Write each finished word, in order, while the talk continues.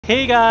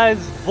Hey guys,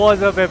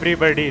 what's up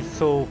everybody?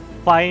 So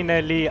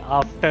finally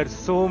after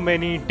so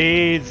many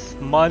days,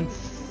 months,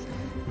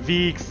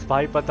 weeks,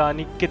 भाई पता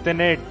नहीं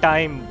कितने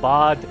time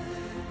बाद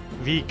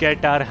we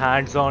get our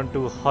hands on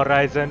to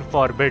Horizon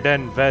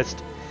Forbidden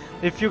West.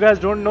 If you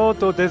guys don't know,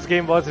 तो this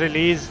game was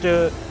released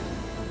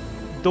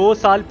 2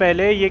 साल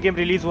पहले ये game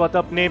release हुआ था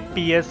अपने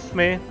PS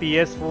में,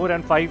 PS4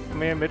 एंड 5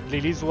 में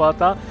रिलीज़ हुआ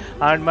था।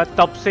 एंड मैं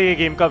तब से ये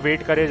गेम का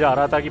वेट करे जा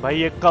रहा था कि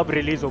भाई ये कब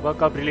रिलीज़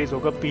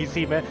होगा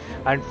PC में।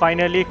 एंड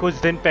फाइनली कुछ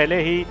दिन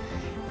पहले ही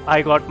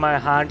I got my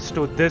hands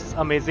to this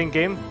amazing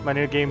game.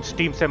 मैंने गेम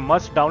स्टीम से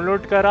मस्त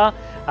डाउनलोड करा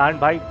एंड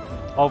भाई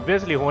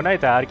ऑब्वियसली होना ही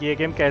था यार कि ये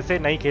गेम कैसे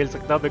नहीं खेल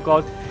सकता,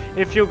 because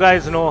if you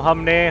guys no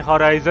हमने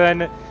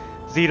हॉराइजन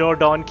ज़ीरो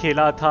डॉन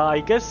खेला था।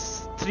 I guess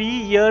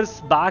 3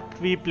 years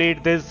back we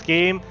played this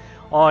game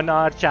on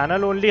our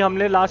channel only.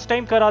 हमने लास्ट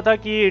टाइम करा था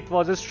कि इट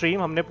वॉज अ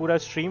स्ट्रीम, हमने पूरा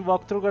स्ट्रीम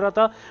वॉक थ्रू करा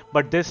था,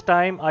 but this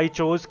time I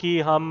chose कि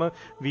हम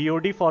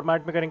VOD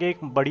फॉर्मेट में करेंगे,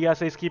 एक बढ़िया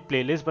से इसकी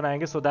प्लेलिस्ट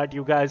बनाएंगे so that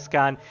you guys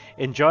can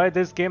enjoy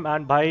this game.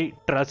 And भाई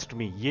ट्रस्ट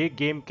मी, ये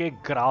गेम के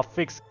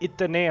ग्राफिक्स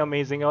इतने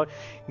अमेजिंग है और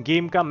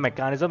गेम का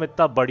मैकेनिज्म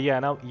इतना बढ़िया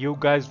है ना, you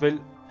guys will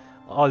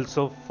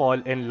also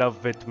fall in love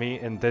with me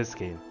in this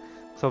game.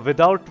 So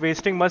without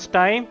wasting much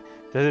time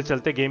जैसे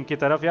चलते गेम की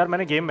तरफ। यार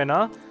मैंने गेम में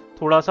ना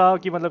थोड़ा सा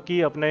कि मतलब कि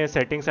अपने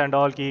सेटिंग्स एंड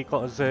ऑल की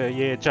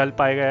ये चल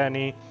पाएगा या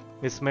नहीं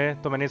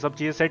इसमें, तो मैंने सब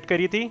चीज़ें सेट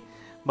करी थी,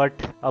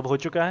 बट अब हो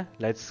चुका है।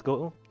 Let's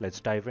go,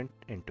 let's dive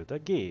into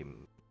the game.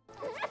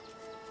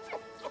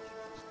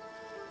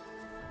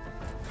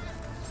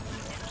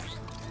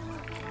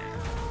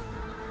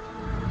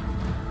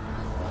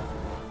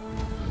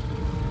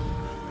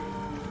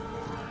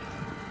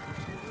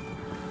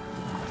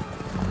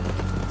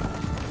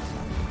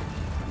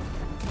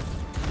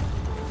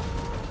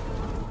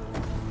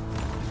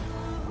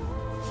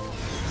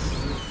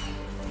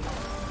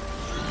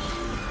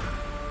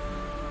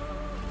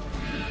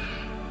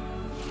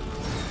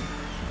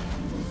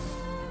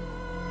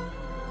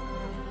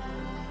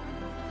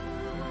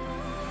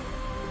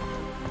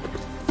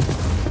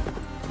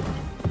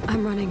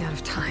 I'm running out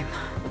of time,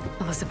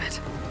 Elizabeth.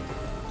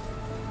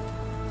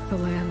 The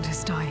land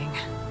is dying.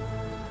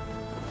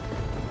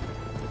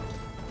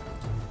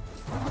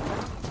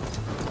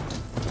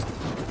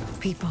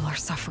 People are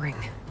suffering.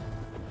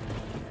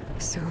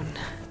 Soon,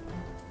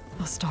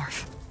 they'll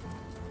starve.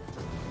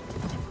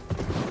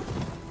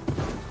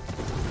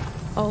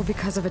 All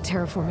because of a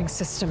terraforming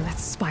system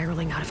that's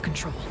spiraling out of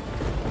control.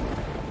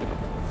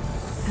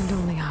 And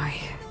only I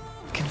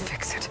can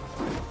fix it.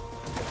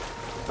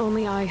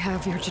 Only I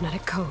have your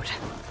genetic code.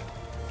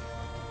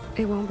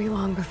 It won't be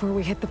long before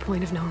we hit the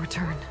point of no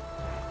return.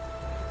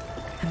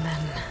 And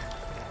then...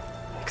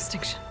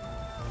 extinction.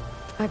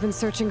 I've been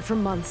searching for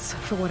months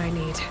for what I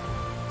need.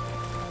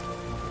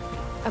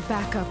 A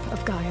backup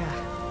of Gaia.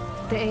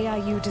 The AI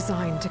you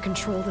designed to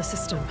control the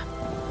system.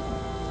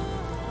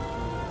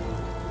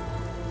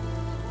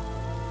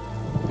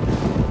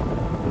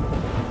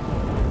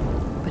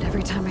 But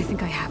every time I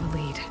think I have a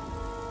lead,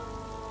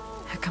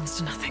 it comes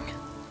to nothing.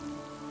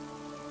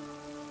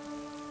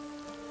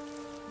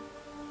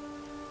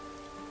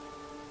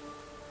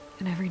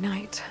 And every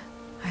night,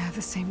 I have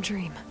the same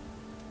dream.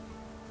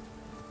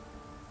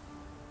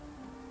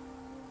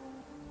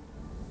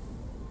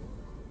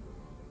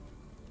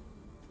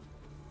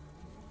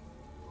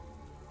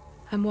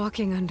 I'm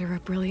walking under a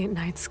brilliant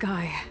night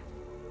sky,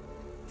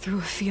 through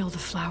a field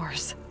of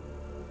flowers.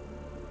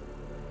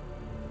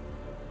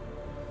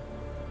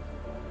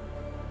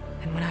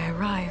 And when I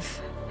arrive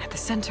at the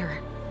center,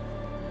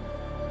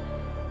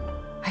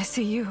 I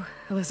see you,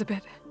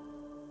 Elizabeth.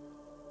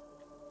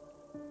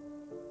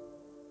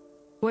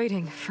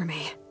 Waiting for me,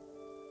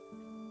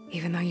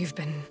 even though you've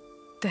been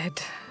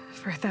dead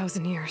for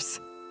 1,000 years.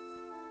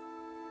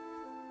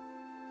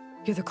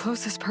 You're the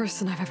closest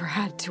person I've ever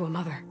had to a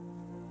mother.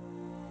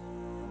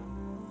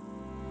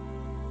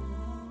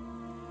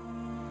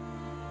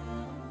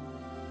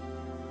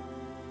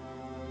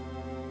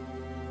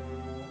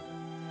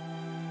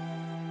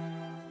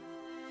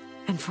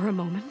 And for a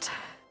moment,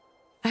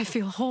 I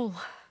feel whole.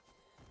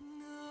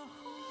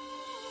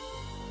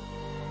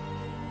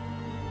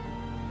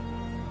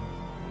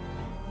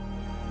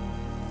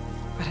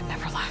 But it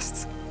never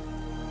lasts.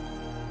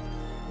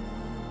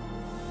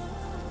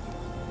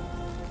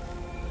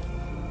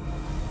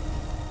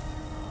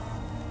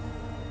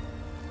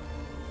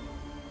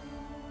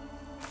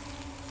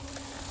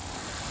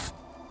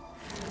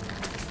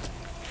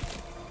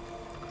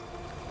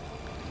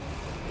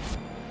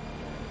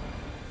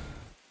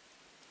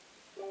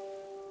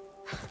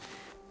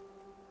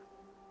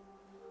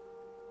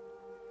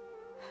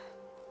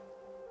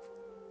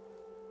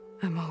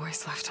 I'm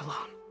always left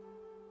alone.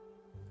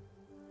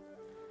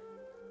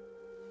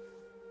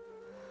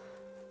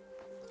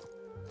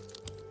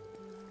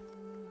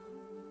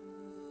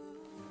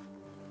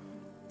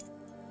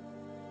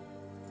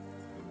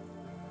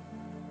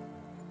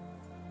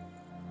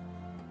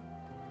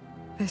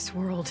 This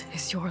world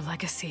is your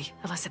legacy,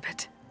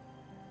 Elizabeth.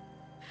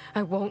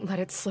 I won't let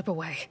it slip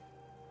away.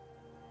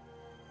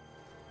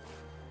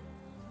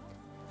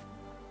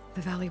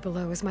 The valley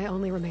below is my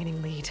only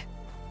remaining lead.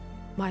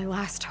 My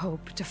last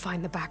hope to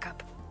find the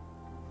backup.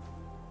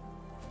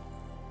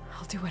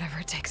 I'll do whatever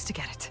it takes to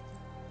get it.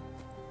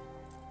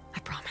 I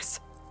promise.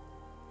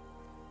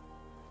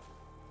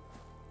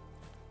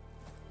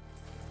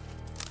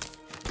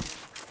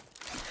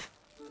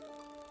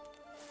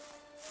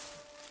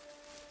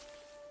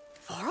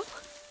 Varl?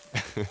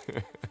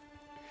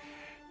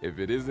 If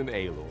it isn't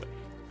Aloy,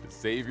 the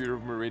savior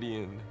of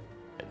Meridian,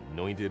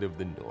 anointed of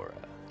the Nora.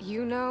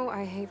 You know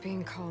I hate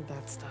being called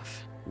that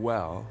stuff.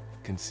 Well,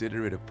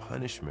 consider it a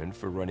punishment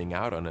for running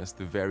out on us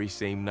the very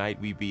same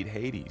night we beat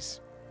Hades.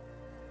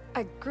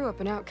 I grew up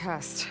an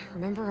outcast.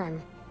 Remember,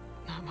 I'm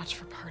not much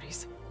for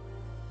parties.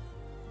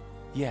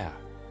 Yeah.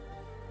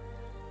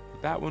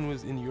 That one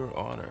was in your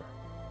honor.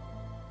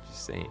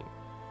 Just saying.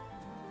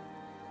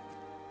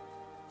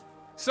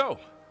 So,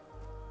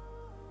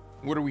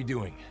 what are we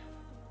doing?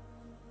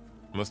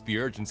 Must be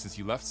urgent since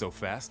you left so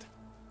fast.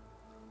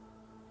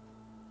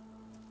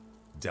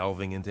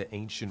 Delving into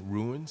ancient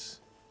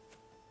ruins?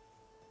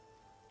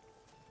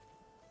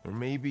 Or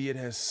maybe it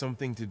has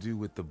something to do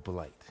with the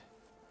Blight.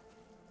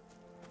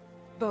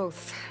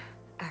 Both,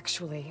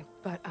 actually,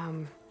 but,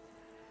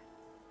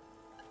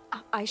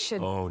 I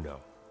should... Oh, no.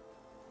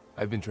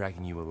 I've been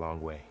tracking you a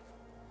long way.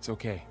 It's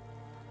okay.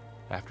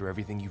 After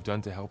everything you've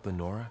done to help the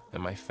Nora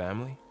and my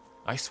family,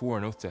 I swore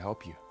an oath to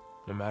help you,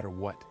 no matter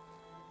what.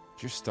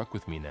 You're stuck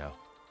with me now.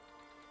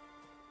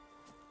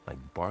 Like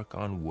bark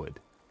on wood.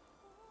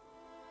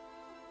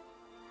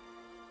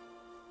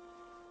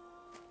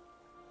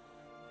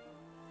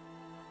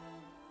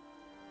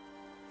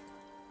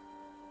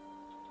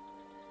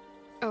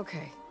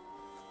 Okay,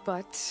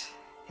 but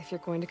if you're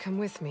going to come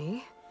with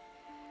me,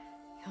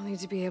 you'll need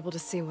to be able to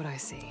see what I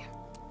see.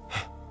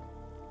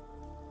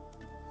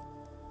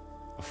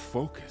 A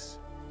focus?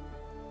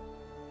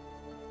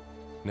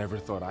 Never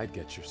thought I'd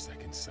get your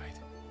second sight.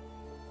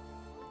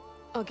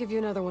 I'll give you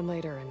another one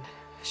later and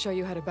show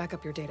you how to back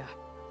up your data.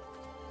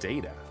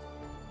 Data?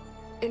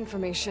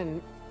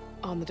 Information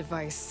on the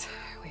device.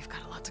 We've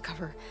got a lot to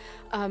cover.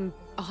 I'll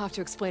have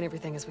to explain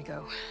everything as we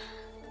go.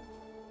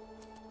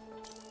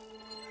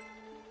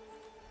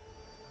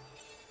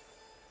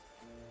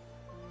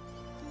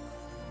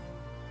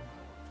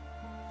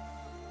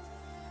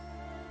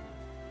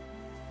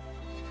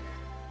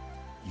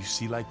 You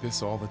see like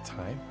this all the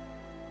time?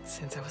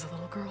 Since I was a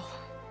little girl.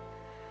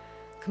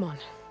 Come on.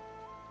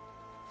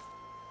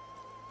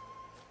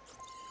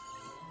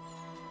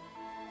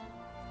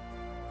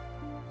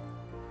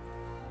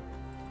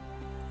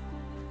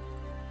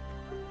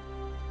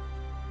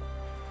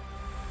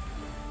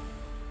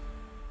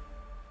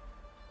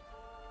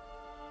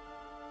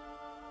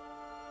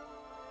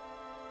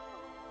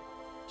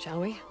 Shall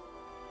we?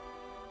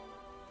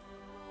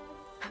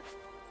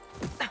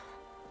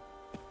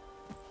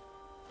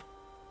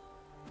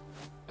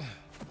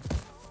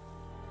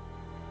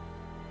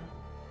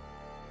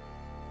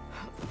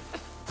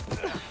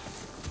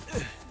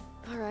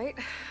 All right,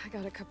 I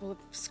got a couple of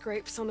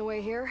scrapes on the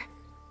way here.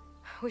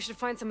 We should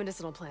find some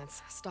medicinal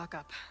plants, stock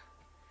up.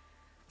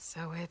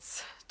 So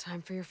it's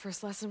time for your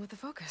first lesson with the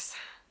focus.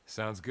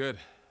 Sounds good.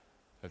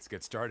 Let's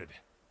get started.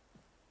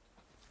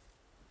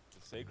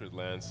 The Sacred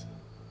Lands.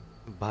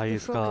 भाई The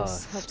इसका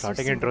focus helps you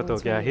starting see the intro तो ones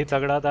we क्या ही need.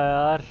 तगड़ा था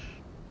यार.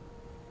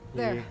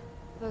 There, ये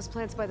those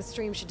plants by the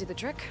stream should do the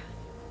trick.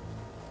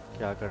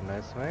 क्या करना है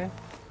इसमें?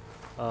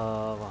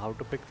 How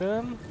to pick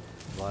them?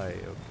 Why?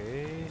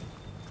 Okay.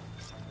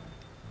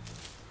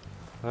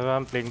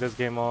 I'm playing this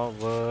game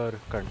over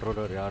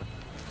controller यार.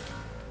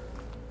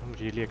 I'm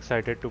really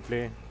excited to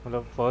play.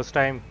 मतलब first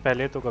time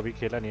पहले तो कभी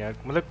खेला नहीं यार.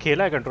 मतलब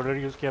खेला है controller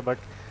use किया but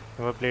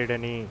never played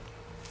any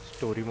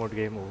story mode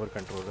game over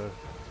controller.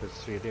 So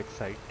it's really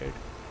excited.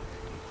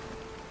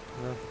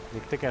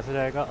 देखते कैसे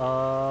जाएगा.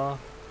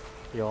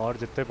 ये और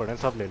जितने पड़े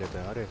सब ले लेते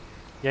हैं. अरे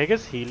ये आई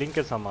गेस हीलिंग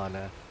के सामान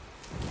है.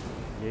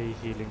 यही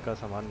हीलिंग का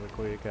सामान मेरे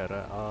को ये कह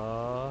रहा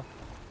है.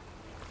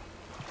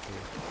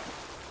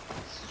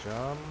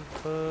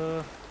 Jump,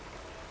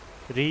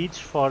 reach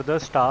for the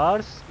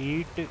stars,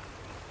 eat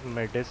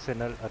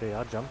medicinal. अरे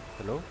यार जंप.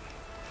 हेलो.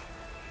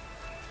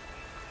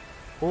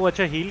 ओ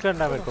अच्छा हील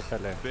करना है मेरे को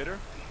पहले.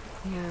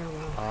 Yeah,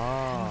 well,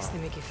 at least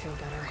they make you feel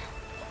better.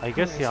 I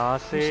guess Alright, यहाँ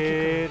we से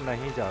should keep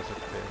नहीं जा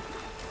सकते.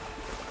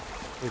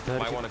 इधर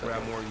Might की want to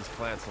grab more of these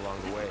plants along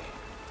the way.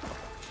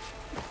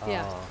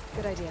 Yeah,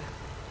 good idea.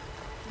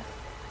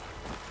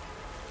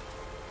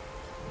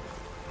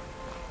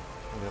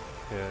 Yep,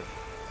 here.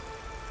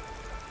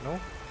 No?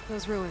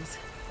 Those ruins.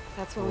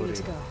 That's where we need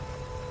to go.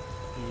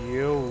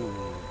 Yo.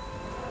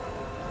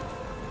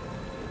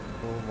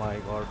 Oh my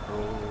god,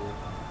 bro.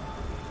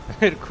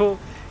 मेरे को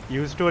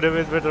use to होने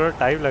में इसमें थोड़ा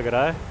time लग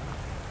रहा है.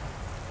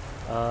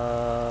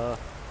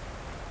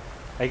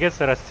 I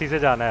guess रस्सी से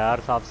जाना है यार.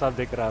 साफ साफ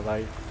दिख रहा है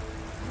भाई.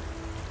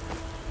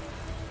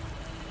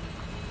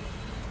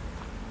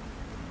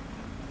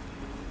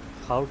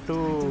 How to I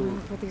don't know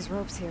if with these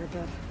ropes here,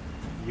 but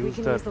we use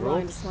can the use the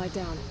line to ropes? slide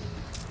down.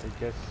 I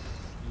guess.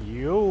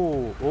 Yo.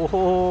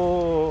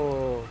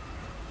 Oh.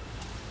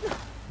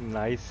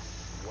 Nice.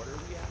 What are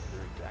we after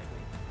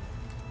exactly?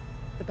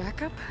 The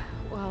backup?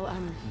 Well,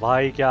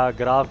 भाई क्या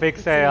graphics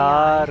it's है an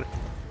यार.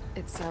 AI.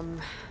 It's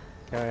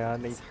क्या यार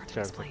नहीं it's hard to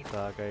चढ़ explain.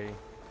 सकता कहीं.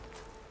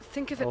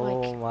 Think of it Oh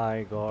like my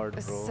god,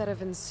 a bro. set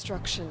of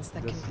instructions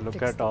that Just can look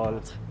fix at the all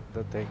world.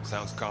 the things.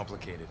 Sounds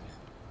complicated.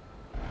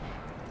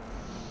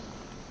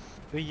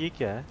 तो ये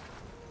क्या है?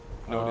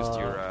 Noticed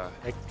you're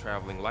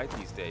traveling light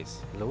these days.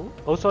 Hello?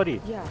 Oh, sorry.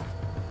 Yeah,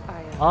 I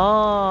Ah,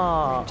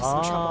 ran into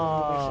some trouble on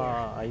the way here.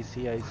 I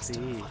see, I Lost a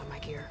see. lot of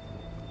my gear.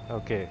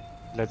 Okay,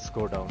 let's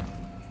go down.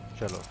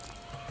 चलो.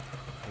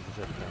 ऐसे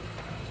चलते हैं.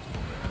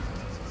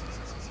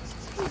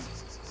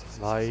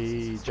 भाई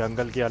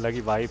जंगल की अलग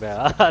ही vibe है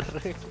यार.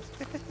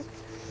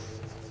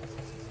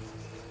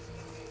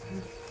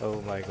 Oh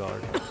my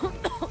god.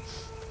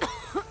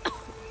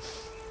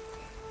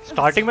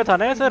 Starting में था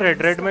ना ऐसा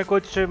रेड में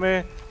कुछ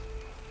में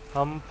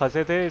हम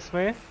फंसे थे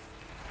इसमें.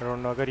 I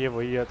don't know अगर ये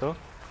वही है तो.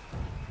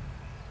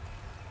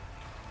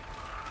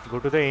 Go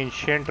to the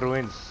ancient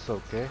ruins.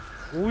 Okay.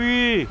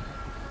 Ui!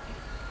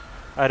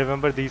 I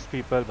remember these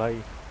people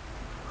भाई.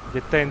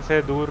 जितना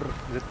इनसे दूर,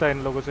 जितना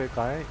इन लोगों से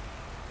कहाँ है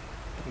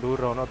दूर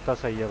रहना उतना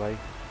सही है भाई.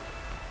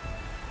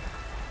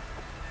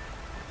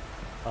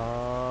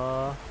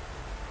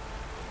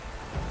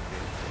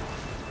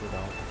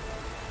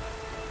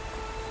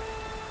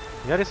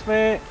 यार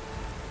इसमें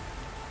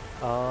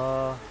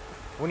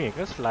वो नहीं है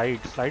क्या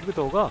स्लाइड भी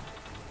तो होगा.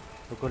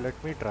 रुको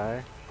लेट मी ट्राई.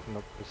 नो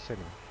इससे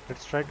नहीं.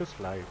 Let's try to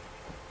slide.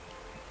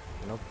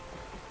 No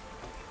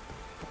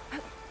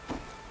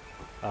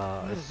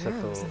इससे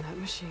तो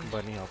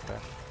बन ही होता है.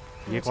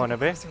 ये कौन है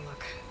बे?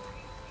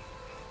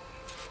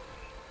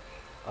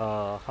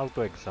 How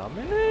to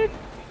examine it.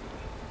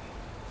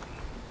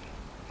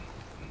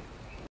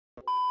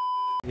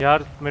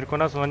 यार मेरे को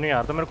ना समझ नहीं आ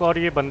रहा था मेरे को, और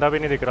ये बंदा भी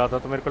नहीं दिख रहा था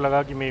तो मेरे को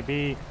लगा कि मे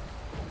बी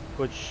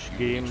कुछ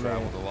गेम में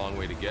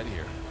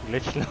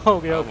ग्लिच ना हो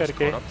गया हो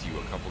करके.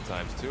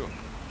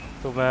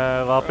 तो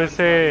मैं वापस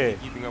से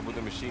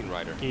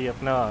कि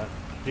अपना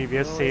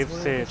प्रीवियस सेव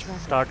से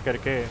स्टार्ट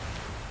करके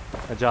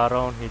जा रहा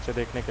हूँ नीचे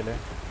देखने के लिए.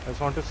 आई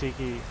जस्ट वांट टू सी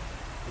कि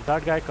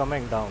दैट गाय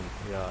कमिंग डाउन.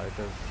 या it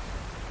is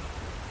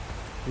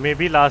may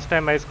be last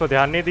time मैं इसको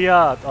ध्यान नहीं दिया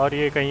और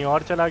ये कहीं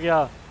और चला गया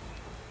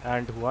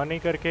एंड हुआ नहीं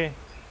करके.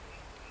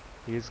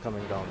 He is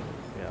coming down.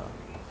 या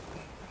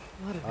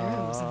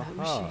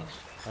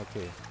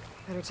okay.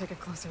 Better take a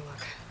closer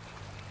look.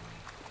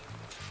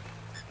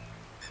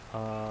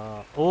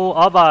 ओ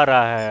अब आ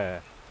रहा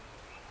है.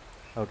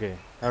 ओके.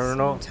 आई डोंट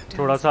नो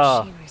थोड़ा सा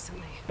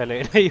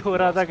पहले नहीं हो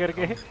रहा था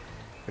करके.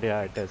 But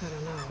yeah, it is.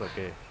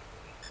 Okay.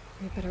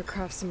 We better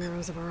craft some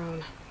arrows of our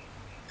own.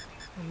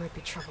 There might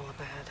be trouble up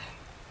ahead.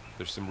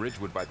 There's some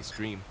ridgewood by the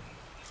stream.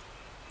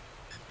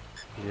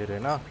 ये रहे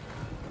ना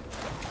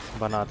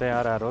बनाते हैं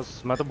यार एरोस.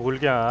 मैं तो भूल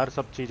गया यार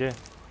सब चीजें.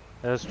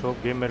 Just hope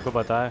गेम मेरे को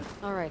बताए.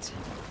 All right.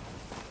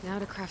 Now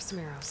to craft some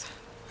arrows.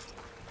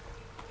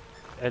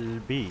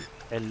 LB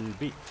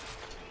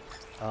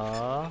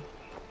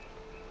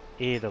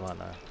A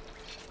दबाना है.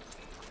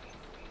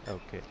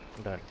 Okay,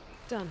 done.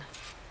 Done.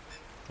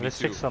 Let's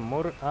take some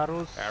more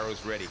arrows.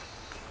 Arrows ready.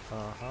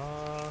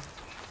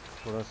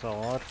 थोड़ा सा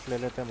और ले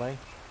लेते हैं भाई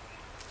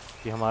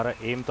कि हमारा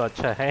एम तो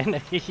अच्छा है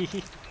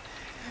नहीं.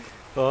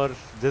 और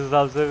जिस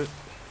हिसाब से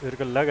मेरे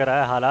को लग रहा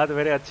है हालात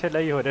मेरे अच्छे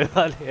नहीं होने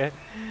वाले हैं.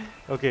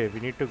 Okay, we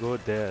need to go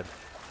there.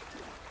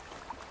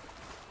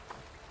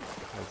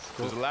 Let's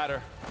go. There's a ladder.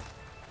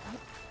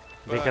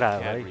 दिख रहा है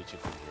भाई.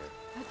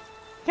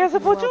 कैसे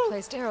पहुंचूं?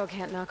 Well-placed arrow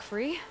can't knock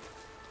free.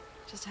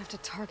 Just have to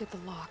target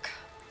the lock.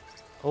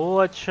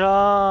 ओह अच्छा.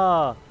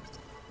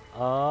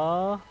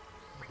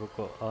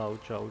 रुको.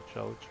 आउच.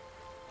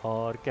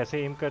 और कैसे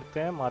एम करते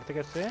हैं, मारते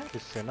कैसे हैं?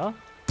 इससे ना.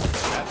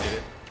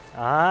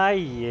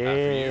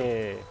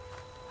 ये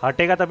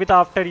हटेगा तभी तो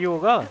आफ्टर यू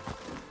होगा.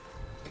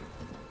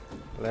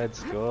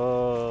 Let's go.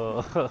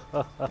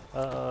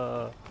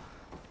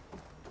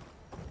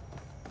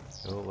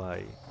 ओ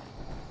भाई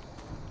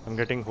I'm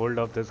getting hold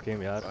of this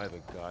game यार. By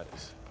the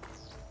goddess.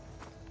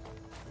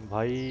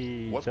 भाई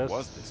What just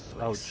was this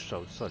place?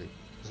 ouch sorry.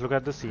 Just look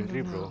at the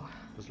scenery bro.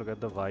 Just look at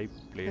the vibe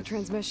place. The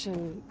transmission,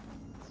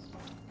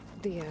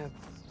 the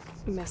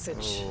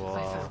message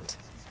I found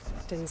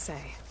didn't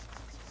say.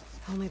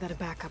 Only that a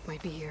backup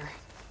might be here.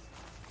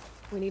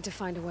 We need to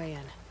find a way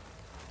in.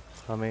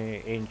 हमें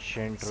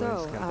ancient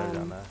ruins के अंदर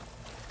जाना है.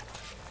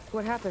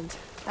 What happened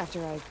after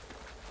I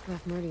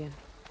left Meridian?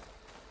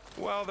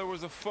 Well, there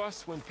was a fuss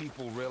when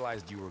people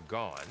realized you were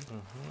gone.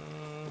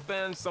 But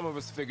then some of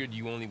us figured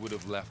you only would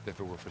have left if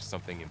it were for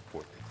something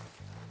important.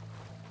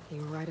 You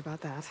were right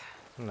about that.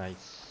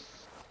 Nice.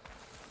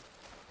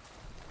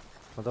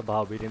 मतलब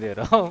भाव भी नहीं दे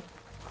रहा हूँ.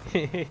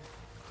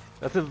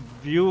 बस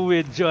view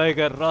enjoy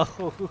कर रहा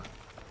हूँ.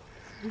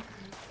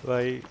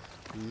 भाई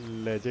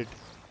लेजेंड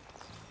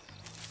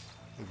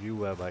व्यू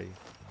है भाई.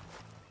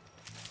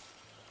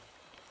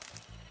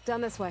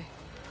 Down this way.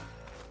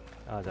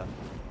 आजा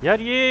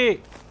यार. ये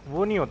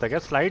वो नहीं होता क्या,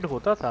 स्लाइड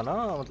होता था ना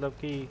मतलब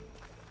कि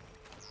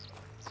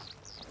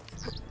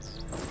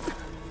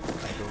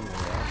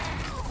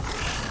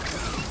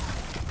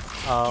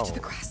To the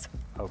grass.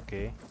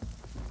 Okay.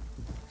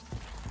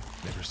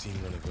 Never seen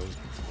one of those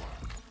before.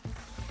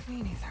 Me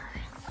neither.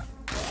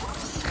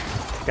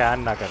 Scan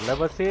ना कर ले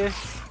बस ये,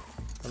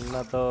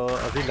 वरना तो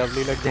अभी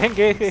लवली लग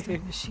जाएंगे. The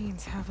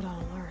machines have it on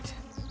alert.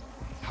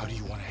 How do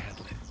you want to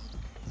handle it?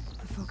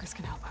 The focus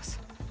can help us.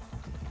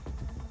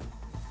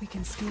 We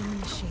can scan the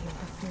machine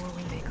before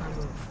we make our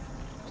move.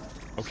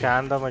 Okay.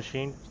 Scan the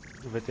machine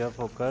with your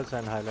focus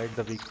and highlight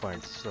the weak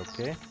points.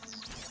 Okay.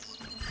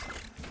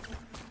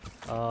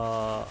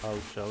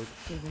 Ouch, ouch.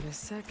 Give it a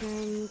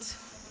second.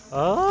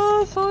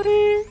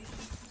 Sorry.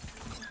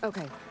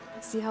 Okay.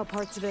 See how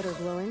parts of it are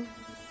glowing?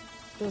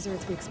 Those are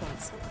its weak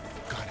spots.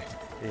 Got it.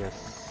 Yes.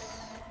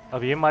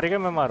 अब ये मारेगा,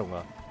 मैं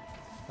मारूंगा.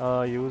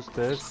 Use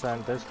this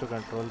and this to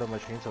control the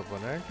machine's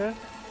opponent.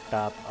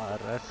 Tap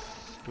RS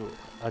to.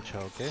 अच्छा,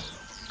 okay.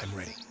 I'm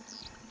ready.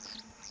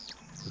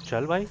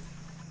 चल भाई.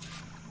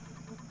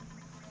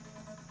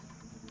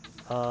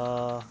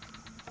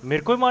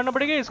 मेरे को ही मारना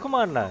पड़ेगा, इसको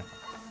मारना है.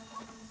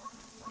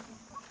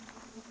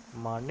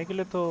 मारने के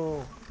लिए तो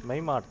मैं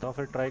ही मारता हूँ,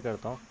 फिर ट्राई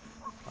करता हूँ.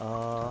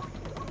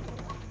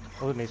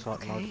 ओह नहीं,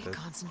 sorry, not this.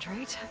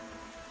 Concentrate.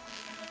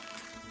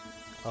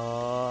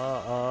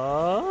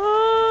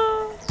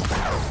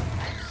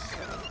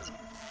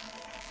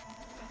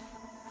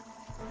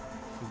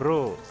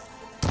 Bro.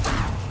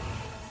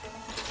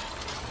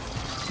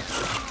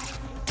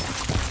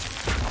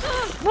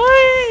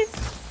 Nice!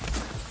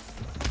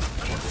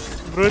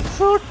 Bro, it's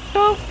so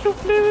tough to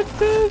play with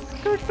this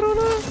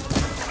controller.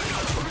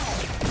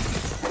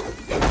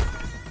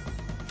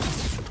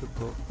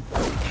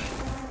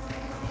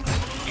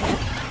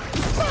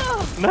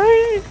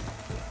 Nice!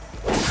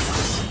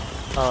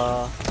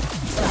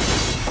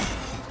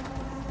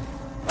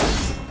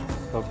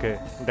 Okay,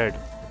 dead.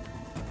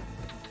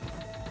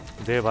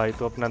 दे भाई,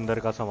 तो अपने अंदर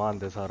का सामान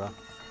दे सारा.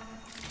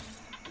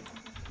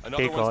 Another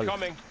Take one's all.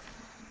 coming.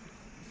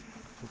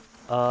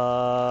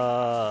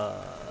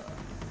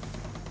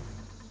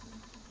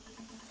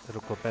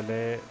 रुको, पहले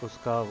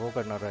उसका वो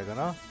करना रहेगा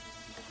ना.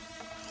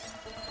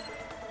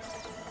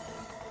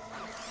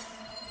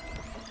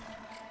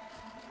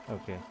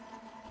 ओके.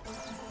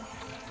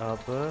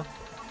 अब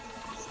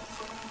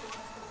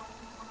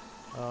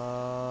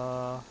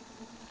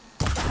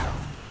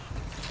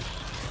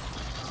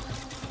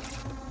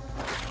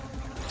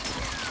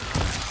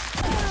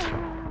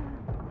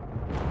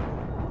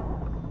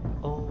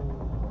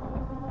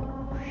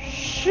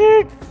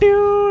shit,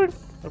 dude!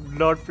 I'm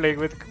not playing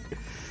with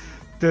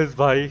this,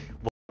 भाई.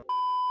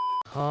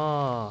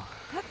 हाँ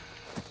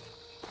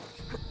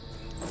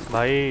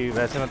भाई,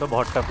 वैसे में तो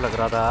बहुत टफ लग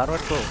रहा था यार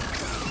मेरे को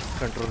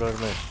कंट्रोलर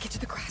में. Get to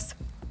the grass.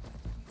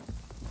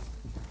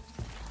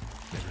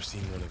 Never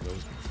seen one of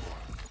those before.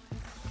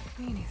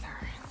 Me neither.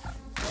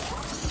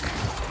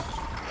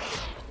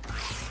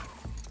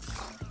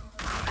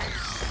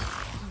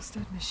 Those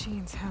dead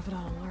machines have it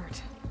on alert.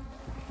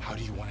 How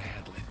do you want to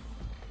handle it?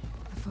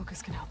 The focus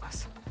can help us.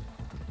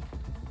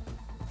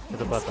 ये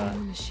तो पता Scan है.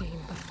 the machine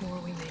before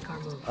we make our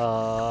move.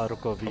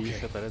 रुको, V Okay.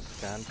 से पहले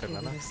scan करना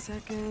Give ना. it a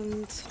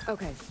second.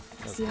 Okay.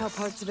 See how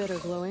parts of it are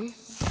glowing?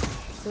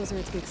 Those are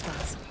its weak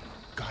spots.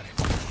 Got it.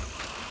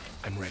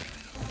 I'm ready.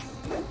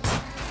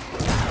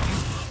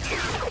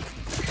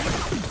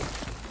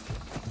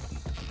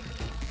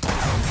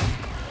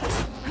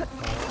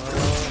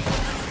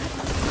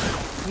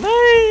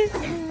 नहीं,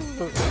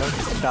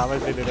 damage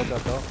नहीं लेना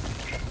चाहता हूँ.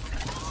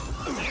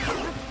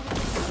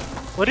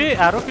 अरे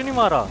एरो क्यों नहीं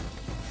मारा?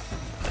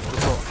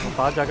 रुको, मैं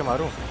पास जाके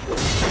मारूं.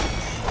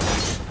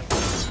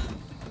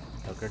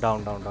 Okay,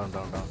 down down down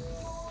down down.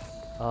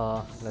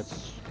 Let's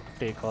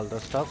take all the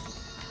stuff.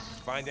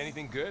 Find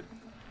anything good?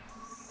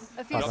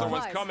 A few Another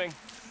one's supplies. coming.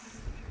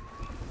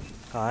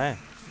 कहाँ है?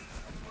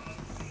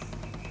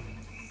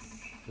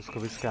 इसको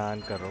भी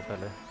स्कैन करो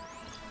पहले.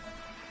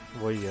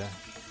 वही है.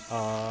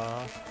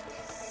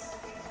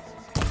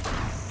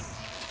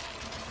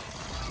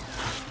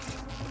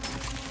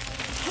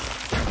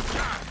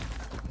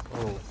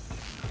 ओह,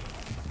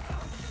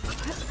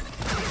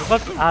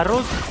 बस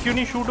एरोस क्यों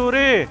नहीं शूट हो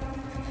रहे?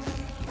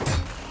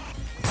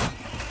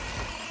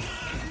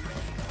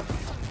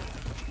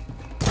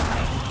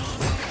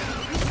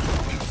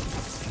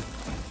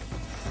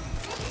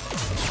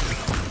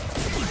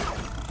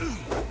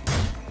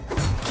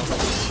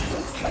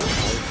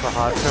 इसको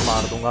हाथ से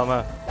मार दूंगा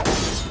मैं.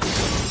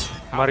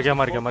 मर गया,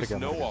 मर गया, मर गया,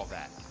 Know मर गया. all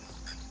that.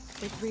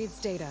 It reads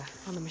data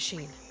on the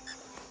machine.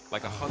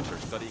 Like a hunter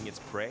studying its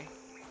prey?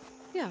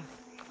 Yeah.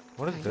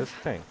 What is this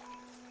thing?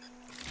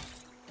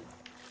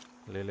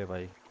 ले ले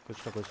भाई, कुछ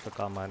ना कुछ तो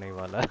काम आने ही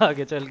वाला है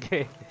आगे चल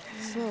के.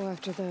 So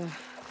after the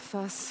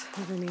fuss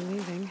over me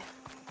leaving,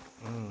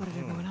 what did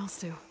everyone else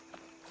do?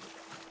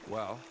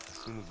 Well, as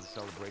soon as the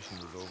celebration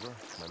was over,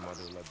 my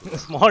mother led the way.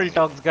 Small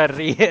talks कर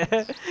रही है.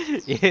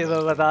 ये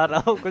मैं बता रहा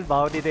हूँ, कुछ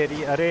भाव नहीं दे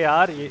रही. अरे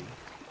यार ये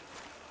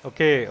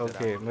ओके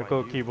ओके, मेरे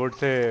को कीबोर्ड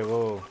से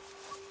वो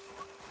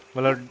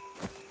मतलब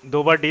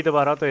 2 बार डी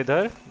दबा रहा तो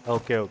इधर.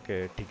 ओके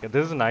ओके, ठीक है.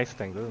 This is nice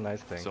thing, this is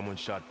nice thing. Someone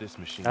shot this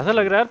machine. ऐसा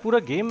लग रहा है यार पूरा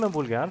गेम मैं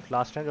भूल गया यार.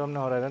 लास्ट टाइम जो हमने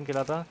हॉराइजन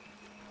खेला था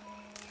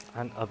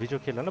एंड अभी जो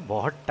खेला ना,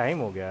 बहुत टाइम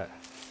हो गया है.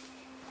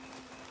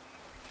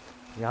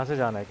 यहाँ से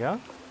जाना है क्या?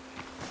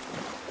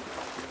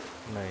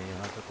 नहीं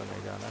यहाँ से तो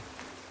नहीं जाना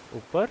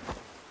ऊपर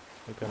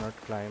you can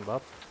not climb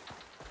up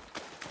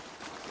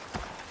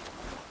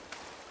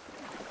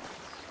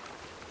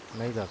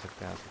नहीं जा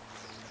सकते यहाँ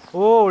से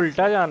ओ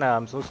उल्टा जाना है आई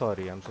एम सो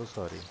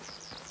सॉरी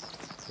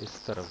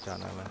इस तरफ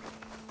जाना है मैं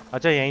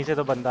अच्छा यहीं से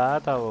तो बंदा आया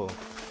था वो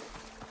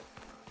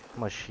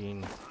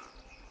machine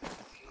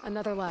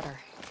Another ladder.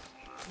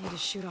 Need to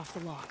shoot off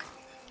the lock.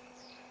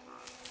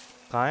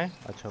 कहाँ है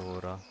अच्छा वो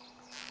रहा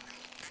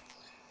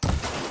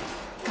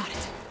Got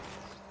it.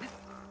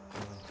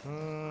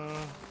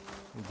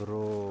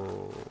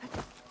 Bro,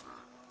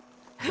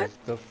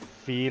 the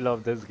feel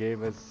of this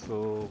game is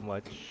so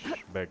much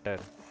better.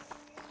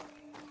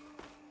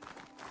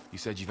 You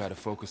said you've had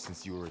a focus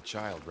since you were a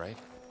child, right?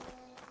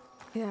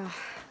 Yeah.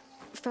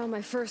 Found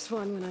my first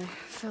one when I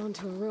fell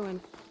into a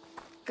ruin.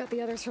 Got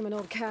the others from an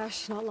old cache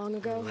not long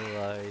ago.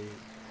 Right.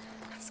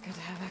 It's good to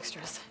have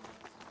extras.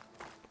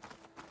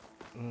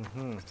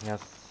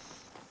 Yes.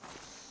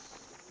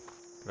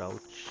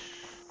 Crouch.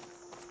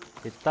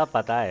 इतना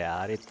पता है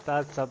यार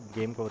इतना सब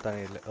game को पता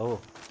नहीं ओह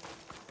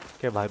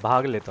के भाई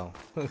भाग लेता हूँ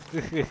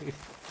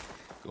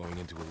Going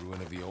into a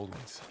ruin of the old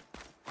ones.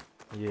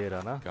 ये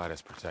रहा ना God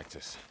has protect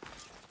us.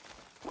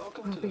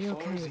 Welcome to the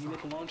Far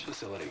Zenith launch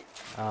facility.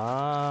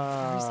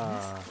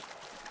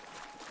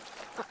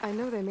 I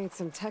know they made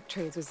some tech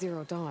trades with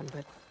Zero Dawn,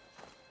 but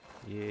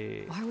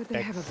ये why would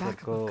they have a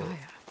backup of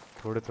Gaia?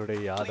 थोड़े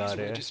याद आ Please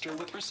रहे हैं register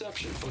with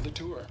reception for the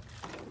tour.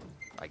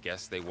 I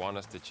guess they want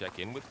us to check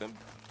in with them.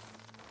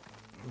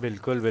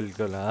 बिल्कुल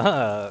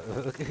हाँ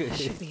I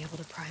should be able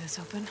to pry this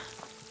open.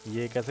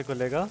 ये कैसे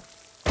खुलेगा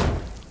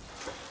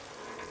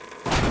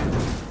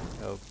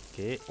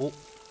okay ओ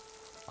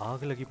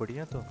आग लगी पड़ी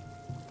है तो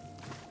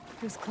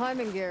There's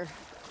climbing gear.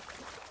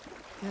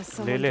 Yes, ले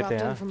someone लेते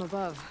dropped हैं in from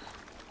above.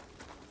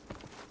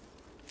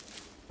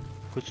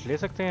 कुछ ले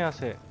सकते हैं यहाँ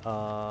से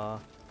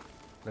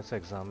let's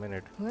examine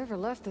it Whoever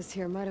left this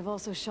here might have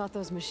also shot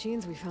those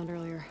machines we found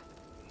earlier.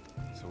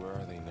 So where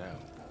are they now?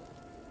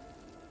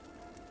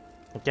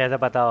 कैसे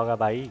पता होगा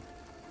भाई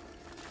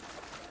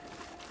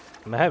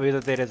मैं भी तो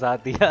तेरे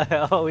साथ ही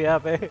आया हूँ यहाँ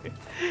पे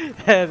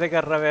ऐसे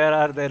कर रहा मैं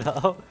यार दे रहा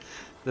हूँ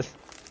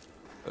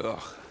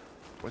Ugh,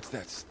 what's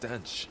that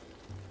stench?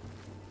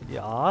 ये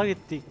आग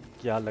इतनी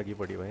क्या लगी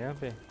पड़ी भाई यहाँ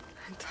पे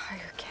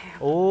Entire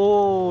camp.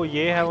 ओ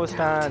ये है वो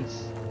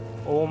stands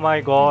oh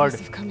my God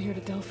Must have come here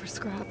to delve for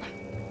scrap.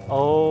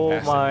 O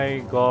Acid. My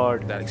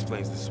God That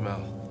explains the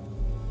smell.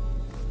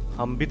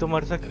 हम भी तो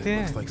मर And सकते it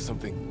looks हैं like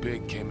something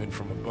big came in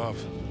from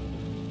above.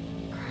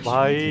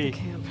 भाई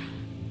Crashing into the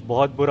camp.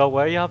 बहुत बुरा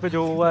हुआ है यहाँ पे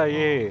जो हुआ है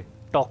ये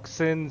I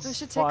toxins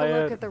should take a look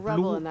fire at the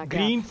rubble in that gap.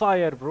 Green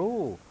fire bro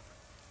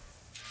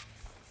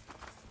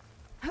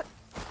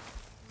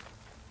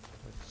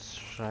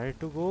try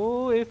to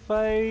go if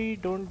I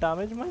don't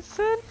damage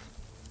myself.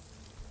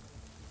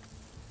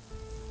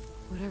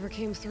 Whatever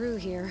came through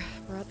here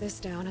brought this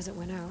down as it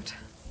went out.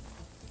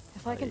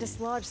 If I can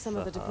dislodge some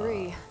of the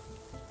debris,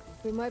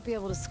 we might be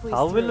able to squeeze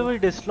How through. will we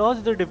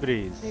dislodge the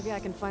debris? Maybe I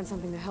can find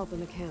something to help in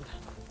the camp.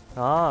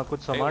 हाँ कुछ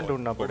सामान Aloy,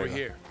 ढूंढना over पड़ेगा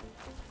here.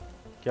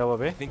 क्या हुआ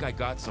बे I think I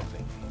got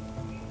something.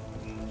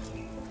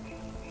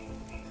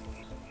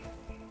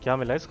 क्या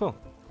मिला इसको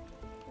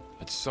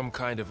It's some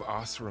kind of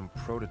Oseram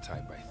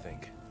prototype, I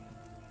think.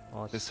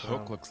 This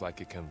hook looks like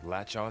it can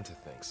latch onto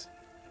things.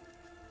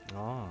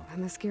 हाँ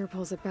And this gear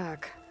pulls it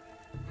back.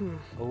 It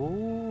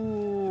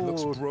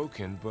looks oh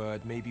broken,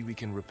 but maybe we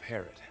can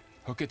repair it.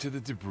 Hook it to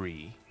the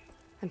debris.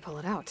 And pull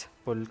it out.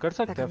 पुल कर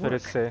सकते हैं could फिर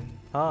work. इससे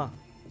हाँ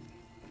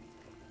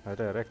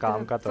अरे अरे काम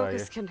The का तो है ये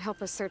focus can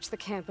help us search the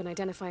camp and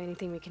identify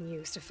anything we can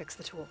use to fix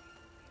the tool.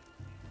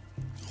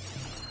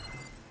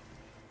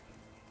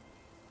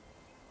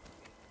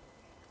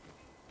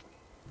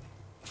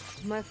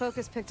 My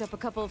focus picked up a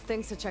couple of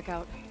things to check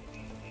out.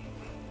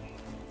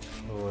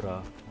 हो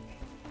रहा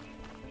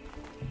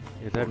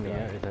इधर नहीं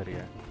है इधर ही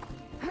है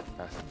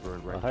Acid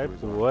burned right भाई through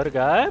his arm. Poor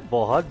guy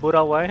बहुत बुरा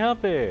हुआ है यहाँ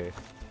पे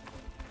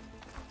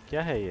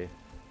क्या है ये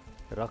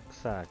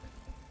rucksack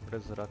what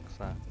is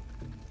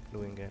rucksack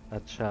doing it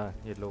अच्छा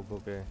ये लोगों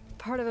के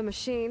Part of a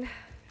machine.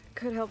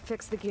 Could help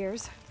fix the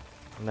gears.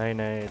 नहीं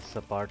नहीं it's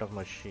a part of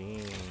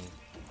machine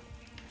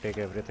take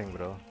everything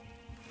bro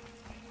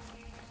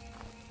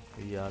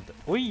याद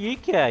ओए ये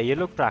क्या है ये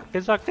लोग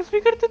प्रैक्टिस भी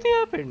करते थे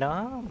यहाँ पे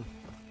नाम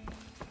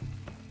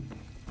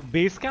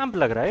बेस कैंप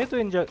लग रहा है ये तो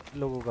इन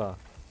लोगों का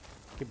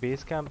कि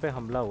बेस कैंप पे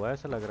हमला हुआ है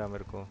ऐसा लग रहा है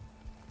मेरे को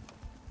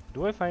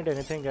do I find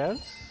anything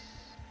else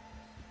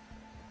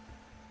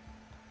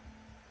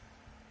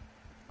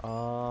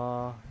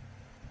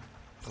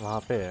वहाँ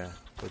पे है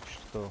कुछ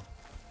तो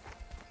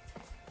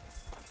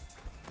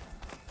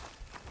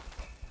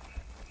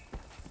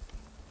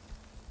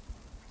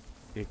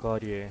एक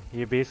और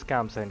ये बेस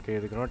कैंप्स हैं इनके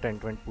देखो ना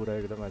टेंट वेंट पूरा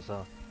एकदम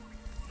ऐसा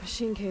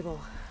Machine cable.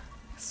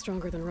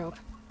 Stronger than rope.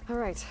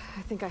 Alright,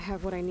 I think I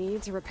have what I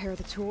need to repair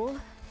the tool.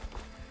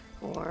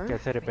 Or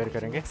कैसे रिपेयर maybe we can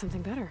करेंगे make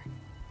something better.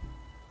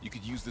 You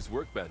could use this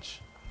workbench.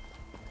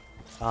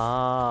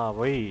 हाँ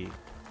वही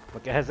वो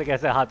कैसे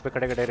कैसे हाथ पे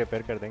खड़े खड़े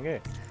रिपेयर कर देंगे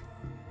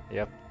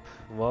यप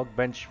वर्क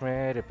बेंच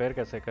में रिपेयर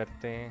कैसे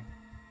करते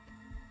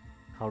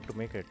हैं how to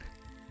make it.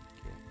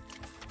 Okay.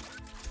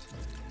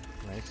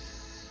 Nice.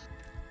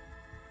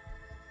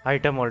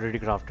 Item already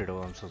crafted. Oh,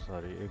 I'm so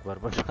sorry. एक बार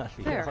बना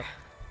लिया.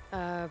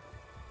 There.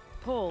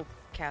 Pull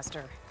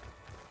caster.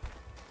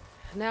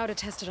 Now to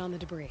test it on the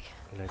debris.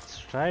 Let's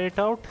try it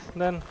out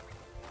then.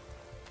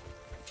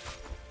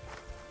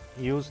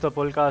 Use the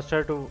pull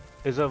caster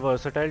is a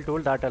versatile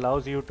tool that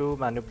allows you to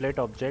manipulate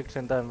objects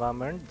in the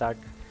environment that.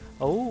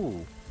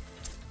 Oh,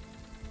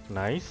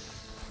 nice.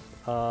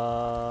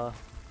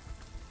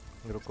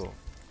 रुको.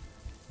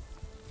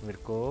 मेरे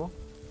को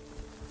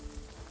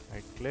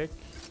right click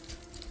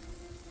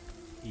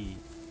E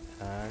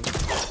and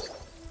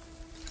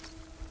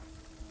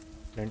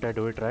didn't I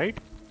do it right?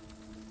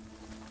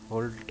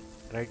 Hold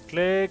right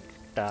click,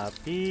 tap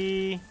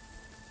E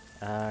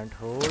and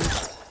hold.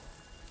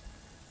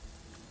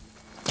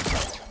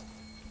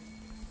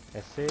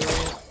 ऐसे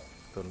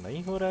तो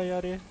नहीं हो रहा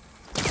यार ये.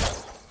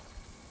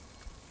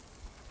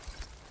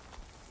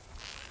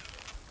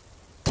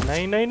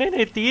 नहीं नहीं नहीं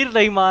नहीं तीर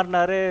नहीं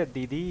मारना रे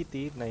दीदी,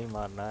 तीर नहीं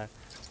मारना है.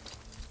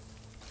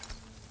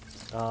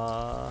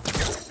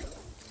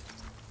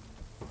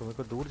 तो मेरे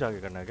को दूर जाके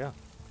करना है क्या?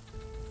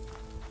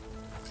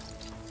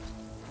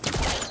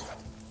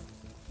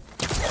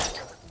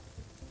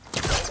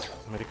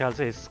 मेरे ख्याल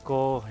से इसको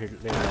हिट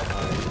ले जाना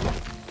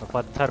है.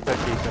 पत्थर पे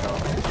खींच रहा हूँ.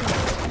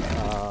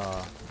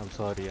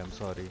 I'm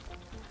sorry.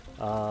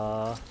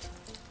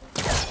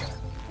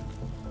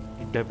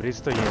 डेब्रिस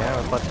तो ये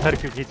है, पत्थर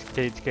क्यों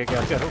खींच के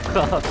क्या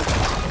करूँगा?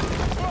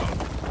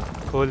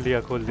 खोल दिया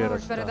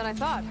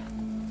रास्ता.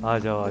 आ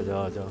जाओ.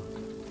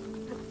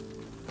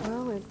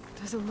 Well, it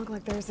doesn't look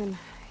like there's an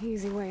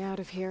easy way out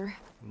of here.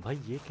 भाई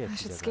ये I कैसी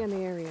should जगह? scan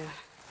the area.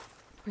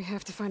 We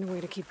have to find a way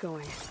to keep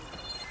going.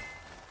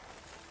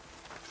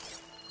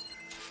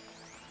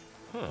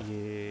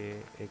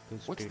 ये एक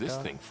What's this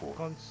thing for?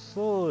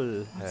 Console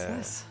What's है.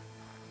 this?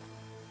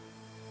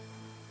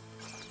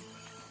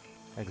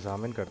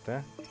 Examine करते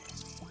हैं.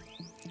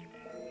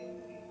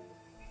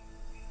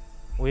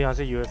 वो यहाँ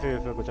से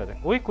यूएफए कुछ आते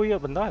हैं. ओए कोई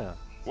बंदा आया.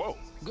 Whoa.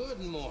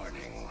 Good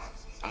morning.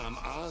 I'm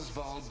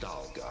Oswald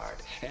Dalgard,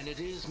 and it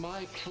is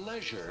my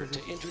pleasure to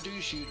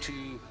introduce you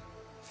to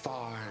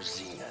Far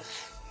Zenith.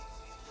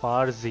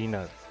 Far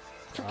Zenith.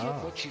 Forget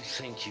what you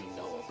think you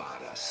know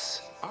about us.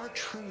 Our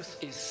truth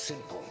is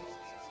simple.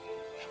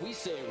 We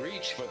say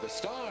reach for the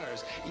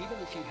stars, even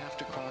if you have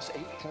to cross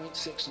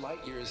 8.6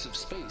 light years of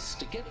space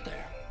to get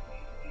there.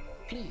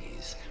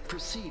 Please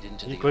proceed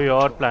into the कोई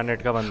और auditorium, planet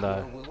का बंदा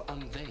है. where we'll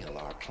unveil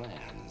our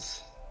plans.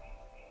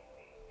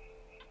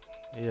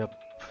 Yep,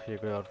 ये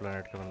कोई और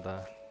planet का बंदा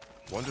है.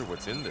 Wonder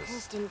what's in this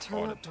This didn't turn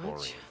up much.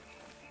 auditorium.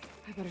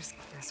 I better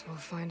guess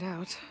we'll find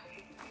out.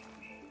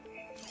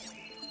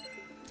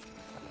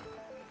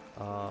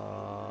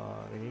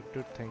 We need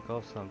to think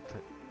of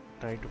something.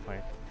 Try to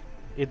find.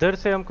 इधर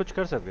से हम कुछ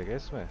कर सकते हैं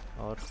इसमें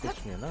और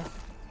कुछ नहीं ना.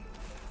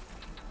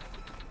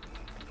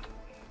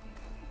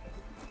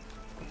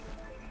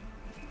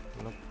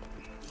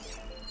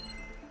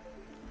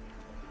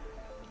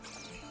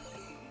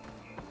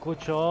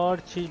 कुछ और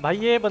चीज. भाई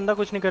ये बंदा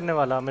कुछ नहीं करने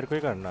वाला, मेरे को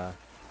ही करना है.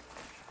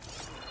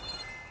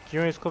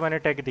 क्यों इसको मैंने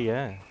टैग दिया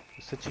है?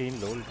 इससे छीन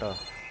लो उल्टा.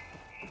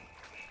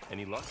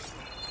 Any luck?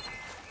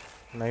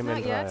 नहीं मिल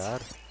Not रहा yet.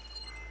 यार.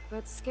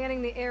 But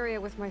scanning the area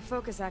with my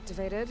focus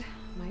activated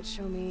might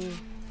show me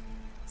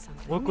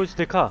something. वो कुछ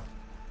दिखा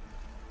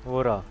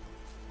हो रहा.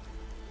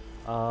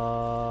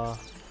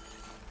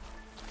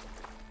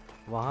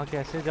 वहाँ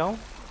कैसे जाऊँ?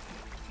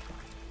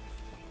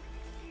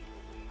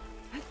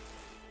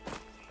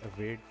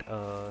 Wait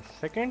a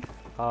second.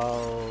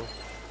 How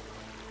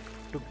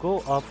to go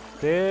up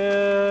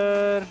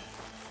there?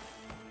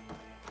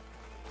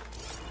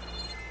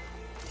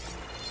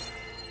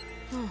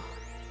 Oh,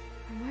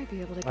 I might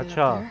be able to get Acha.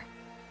 up there.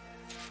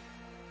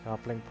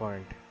 Grappling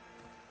point.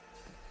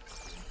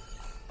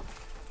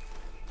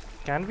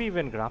 Can we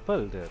even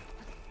grapple there?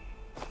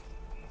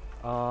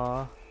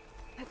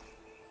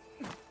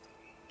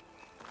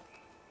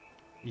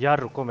 यार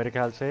रुको, मेरे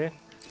ख्याल से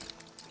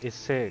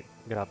इससे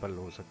ग्रैपल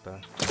हो सकता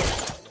है.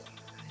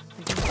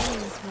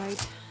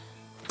 Right.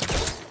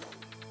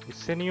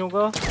 इससे नहीं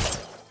होगा.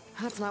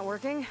 That's not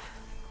working.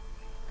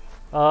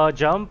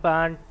 Jump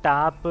and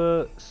tap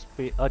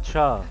speed.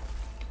 अच्छा.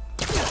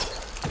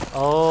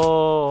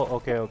 Oh,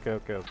 okay.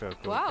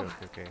 Wow.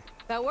 Okay.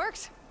 That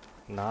works.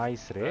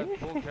 Nice रे. That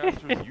full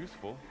caster is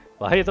useful.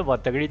 भाई ये तो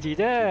बहुत तगड़ी चीज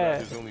Too bad है.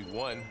 there's only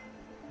one.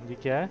 ये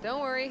क्या है?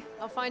 Don't worry,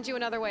 I'll find you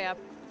another way up.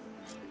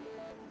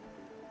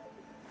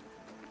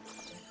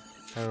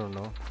 I don't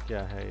know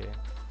क्या है ये,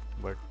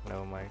 but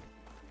never mind.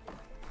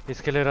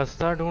 इसके लिए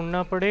रास्ता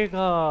ढूंढना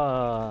पड़ेगा.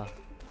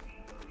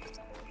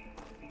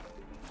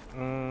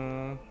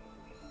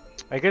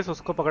 I guess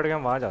उसको पकड़ के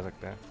हम वहाँ जा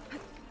सकते हैं.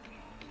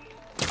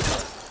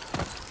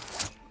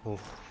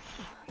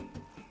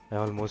 I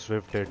almost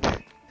whipped it.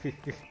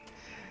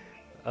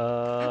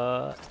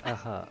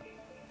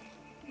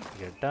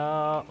 Get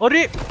down.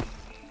 अरे!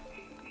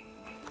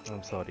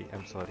 I'm sorry.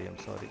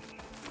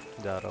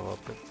 जा रहा हूँ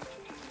वापस.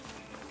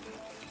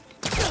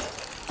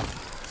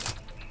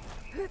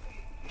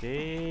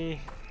 Okay.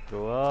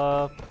 Go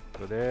up.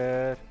 Go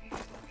there.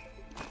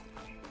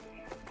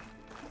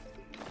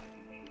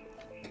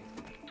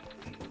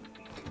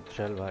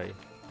 चल भाई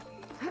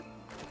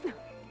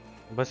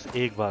बस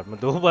एक बार मैं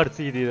 2 बार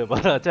सीधी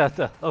दोबारा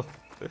चाहता हूँ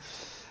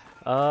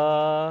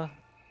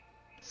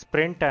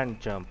sprint and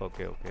jump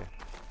okay okay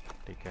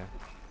ठीक है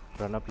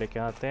रन अप लेके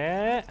आते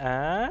हैं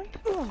एंड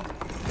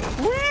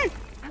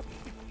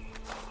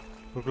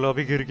रुकला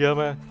भी गिर गया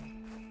मैं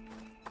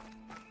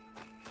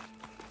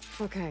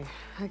Okay,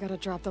 I gotta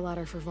drop the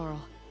ladder for Varl.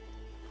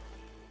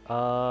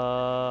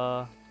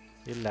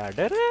 ये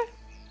लैडर है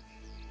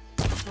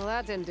Well,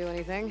 that didn't do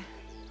anything.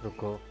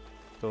 रुको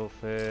तो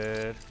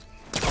फिर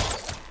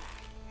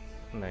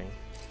नहीं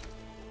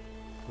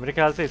मेरे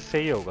ख्याल से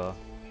इससे ही होगा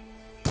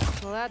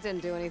Well, that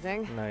didn't do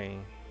anything. नहीं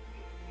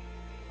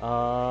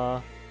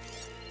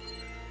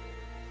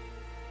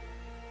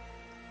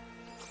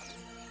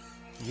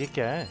ये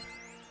क्या है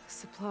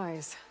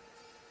Supplies.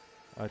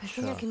 I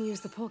think I अच्छा can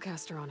use the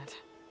pullcaster on it.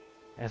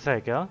 ऐसा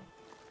है क्या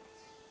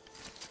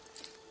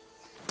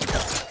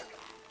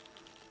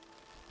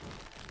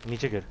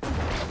नीचे गिर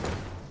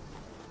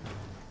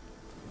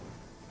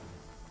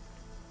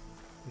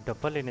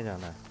डब्बा लेने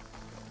जाना है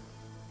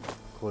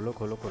खोलो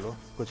खोलो खोलो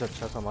कुछ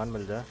अच्छा सामान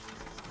मिल जाए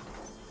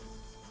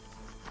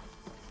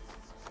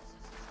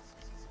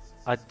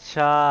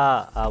अच्छा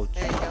ouch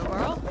There you go,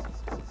 Varl.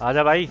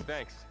 आजा भाई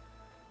Thanks.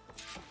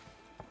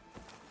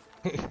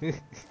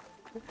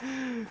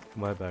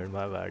 my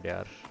bad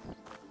यार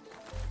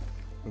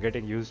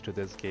getting used to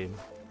this game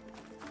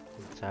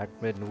chat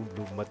में नूब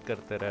नूब मत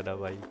करते रहना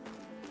भाई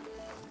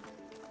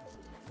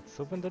let's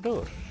open the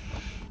door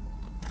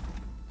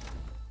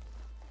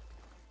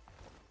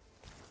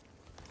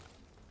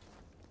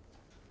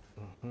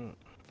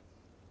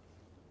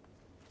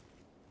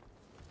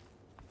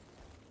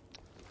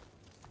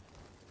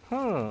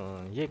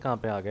ये कहाँ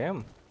पे आ गए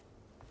हम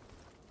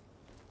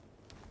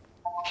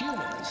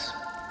Humans,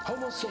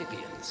 Homo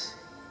sapiens,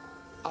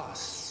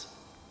 us.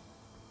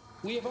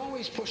 We have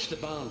always pushed the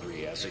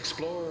boundary as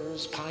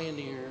explorers,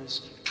 pioneers,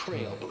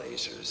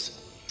 trailblazers.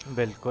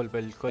 बिल्कुल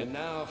बिल्कुल And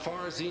now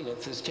Far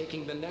Zenith is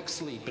taking the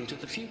next leap into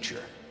the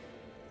future.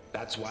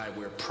 That's why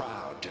we're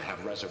proud to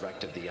have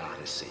resurrected the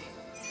Odyssey.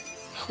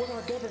 When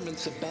our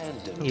governments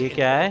abandoned ये in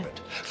क्या है orbit,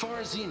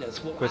 Far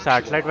Zenith will कोई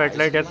satellite actualize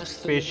वैटेलाइट या in less than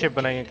a spaceship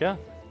बनाई है decade. क्या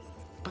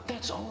But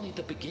that's only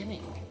the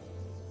beginning.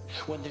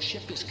 When the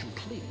ship is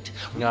complete,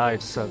 we Yeah, will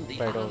it's a send the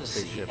pedo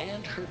Odyssey spaceship.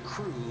 and her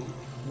crew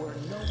where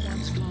no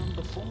one's gone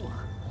before.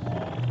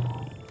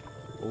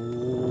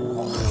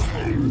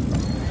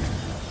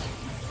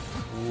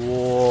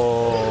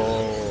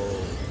 Whoa.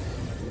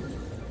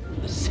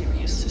 The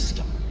Sirius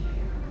system.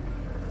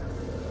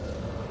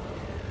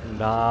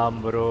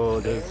 Damn bro,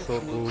 this is so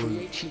Earth will cool.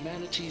 create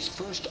humanity's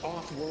first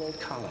off-world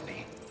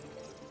colony.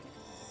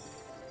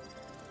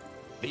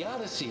 The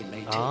Odyssey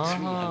may take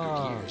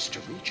 300 years to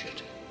reach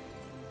it,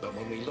 but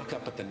when we look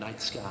up at the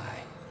night sky,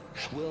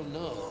 we'll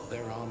know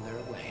they're on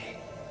their way.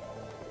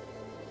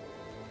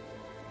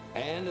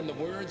 And in the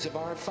words of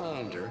our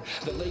founder,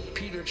 the late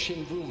Peter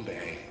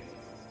Chimbumbe,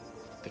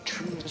 the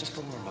truest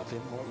form of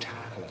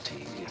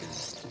immortality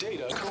is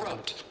Data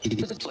corrupt.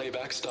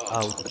 Playback stopped.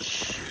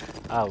 Ouch.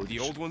 Ouch. The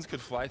old ones could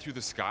fly through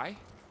the sky?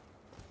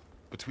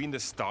 Between the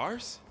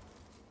stars?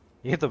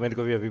 ये तो मेरे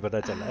को भी अभी पता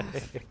चला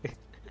है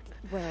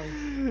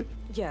Well,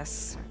 yes,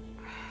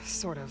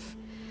 sort of.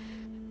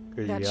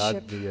 कोई That याद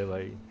ship- नहीं है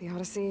भाई The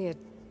Odyssey, it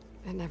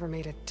never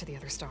made it to the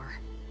other star.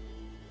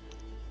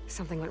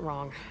 Something went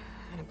wrong,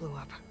 and it blew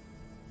up.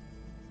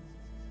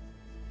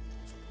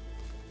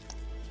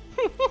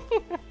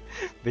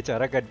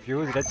 बेचारा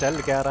कंफ्यूज है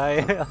चल क्या रहा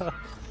है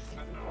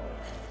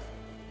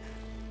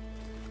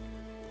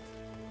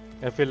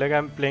I feel like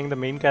I'm playing the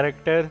main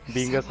character,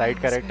 being a side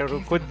character.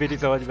 खुद भी नहीं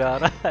समझ में आ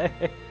रहा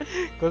है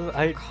because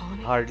I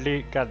hardly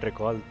can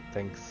recall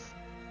things.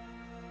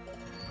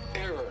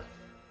 Error.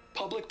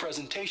 Public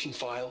presentation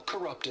file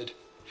corrupted.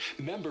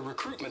 Member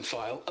recruitment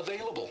file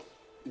available.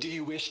 Do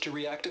you wish to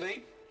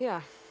reactivate?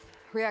 Yeah,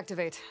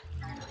 reactivate.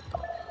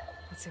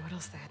 Let's see what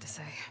else they had to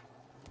say.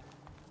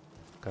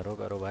 करो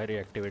करो भाई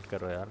reactivate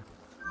करो यार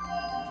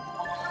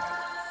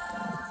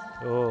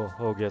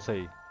ओह हो गया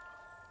सही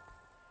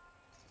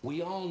We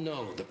all know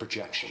the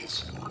projections.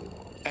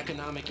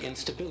 Economic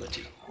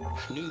instability,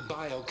 new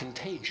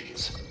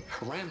biocontagions,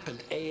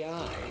 rampant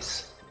AIs.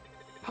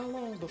 How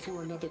long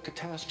before another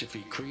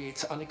catastrophe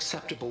creates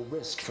unacceptable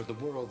risk for the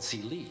world's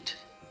elite?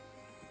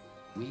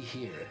 We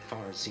here at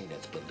Far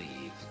Zenith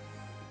believe,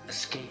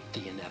 escape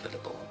the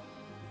inevitable.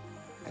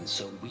 And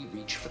so we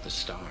reach for the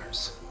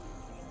stars.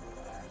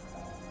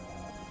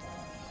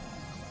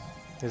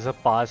 This is a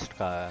past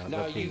का है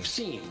Now मतलब you've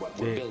seen what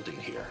we're building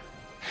here.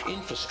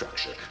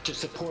 Infrastructure to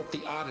support the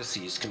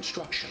Odyssey's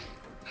construction.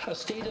 A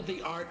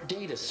state-of-the-art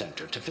data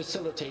center to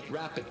facilitate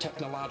rapid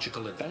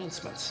technological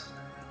advancements.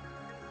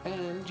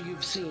 And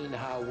you've seen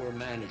how we're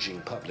managing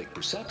public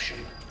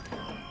perception.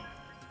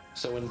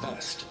 So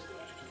invest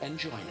and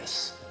join us.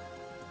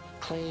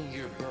 Claim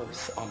your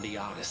berth on the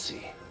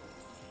Odyssey.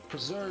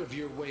 Preserve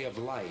your way of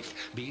life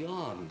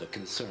beyond the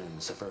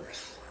concerns of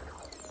Earth.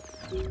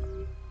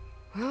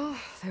 Well,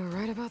 they were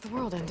right about the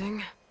world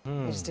ending.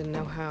 They just didn't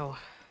know how.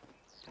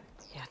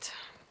 Yet.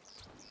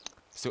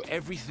 So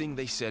everything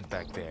they said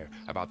back there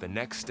about the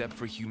next step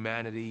for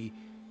humanity,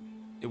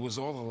 it was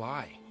all a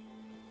lie.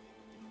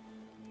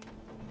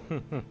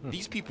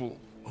 These people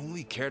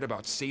only cared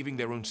about saving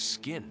their own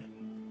skin.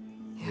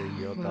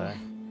 Yeah, well,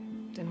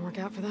 didn't work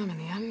out for them in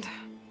the end.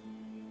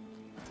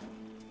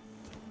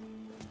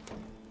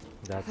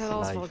 That's That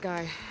life. Oswald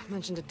guy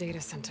mentioned a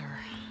data center.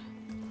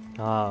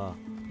 हाँ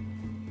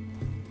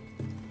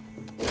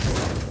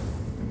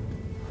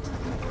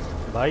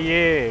भाई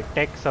ये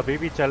takes अभी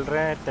भी चल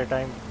रहे हैं इतने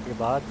time के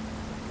बाद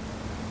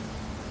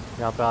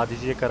यहाँ पे आधी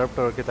चीजें करप्ट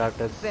हो रखी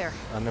that is There.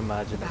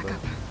 Unimaginable Back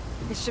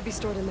up. It should be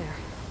stored in there.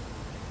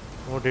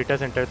 वो डेटा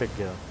सेंटर तक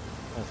गया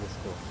ऐसे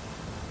इसको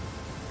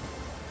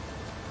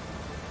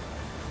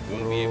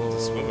Won't be able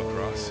to swim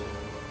across.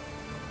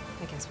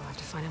 I guess we'll have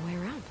to find a way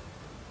around.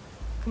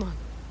 Come on.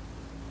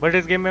 But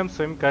इस game में हम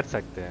swim कर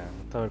सकते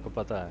हैं तो मेरे को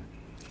पता है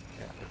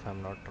if I am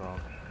not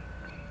wrong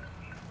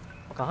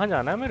कहाँ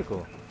जाना है मेरे को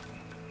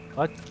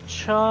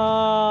अच्छा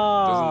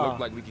Doesn't look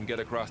like we can get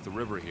across the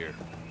river here.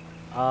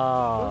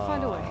 We'll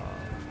find a way.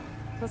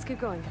 Let's keep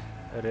going.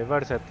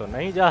 River से तो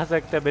नहीं जा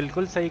सकते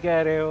बिल्कुल सही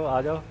कह रहे हो आ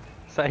जाओ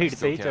साइड से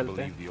Still ही can't चलते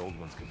believe हैं the old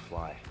ones could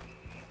fly.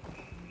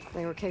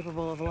 They were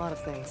capable of a lot of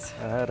things.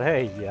 अरे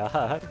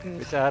यार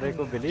बेचारे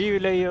को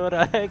बिलीव नहीं हो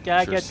रहा है क्या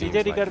क्या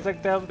चीजें नहीं कर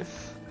सकते अब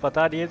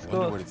पता नहीं है इसको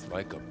Wonder what it's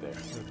like up there.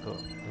 देखो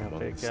यहाँ among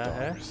पे the क्या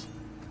है stars.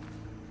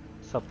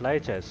 Supply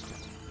chest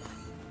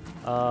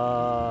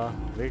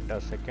wait a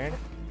second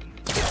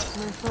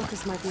My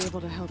focus might be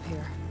able to help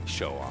here.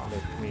 Show off.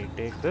 let me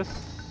take this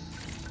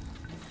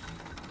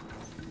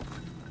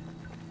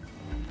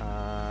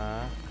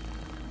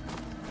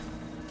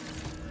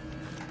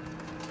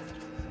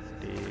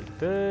take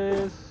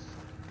this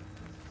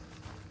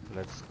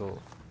let's go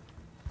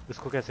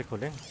इसको कैसे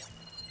खोलें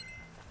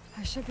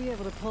I should be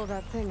able to pull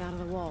that thing out of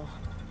the wall.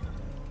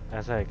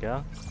 ऐसा है क्या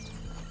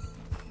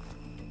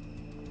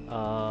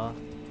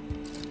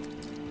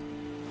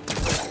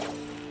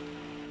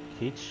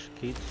खींच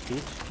खींच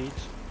खींच खींच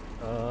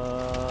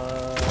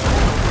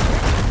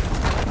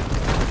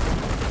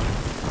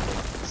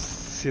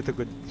ये तो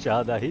कुछ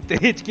ज्यादा ही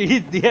तेज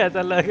खींच दिया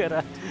ऐसा लग रहा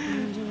है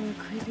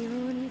Creepy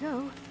when you go.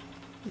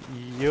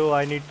 Yo,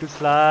 I need to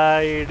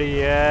slide,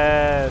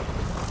 yes.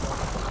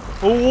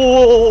 Oh!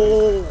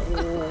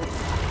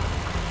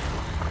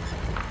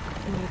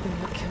 Might have been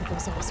what killed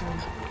those Osram.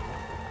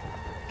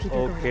 Keep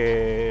your guard.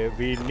 Okay,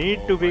 we need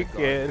to be my God.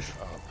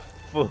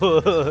 careful.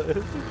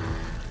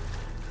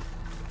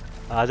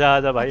 आजा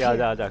आजा भाई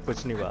आजा आजा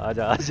कुछ नहीं हुआ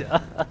आजा आजा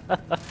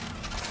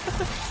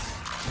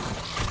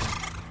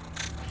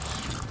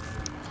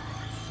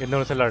इन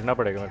दोनों से लड़ना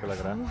पड़ेगा मेरे को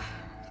लग रहा है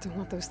Don't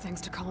want those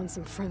things to call in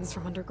some friends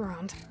from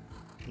underground.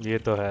 ये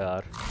तो है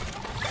यार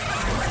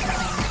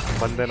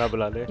बंदे ना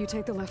बुला ले You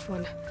take the left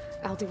one.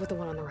 I'll deal with the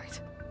one on the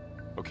right.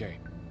 Okay.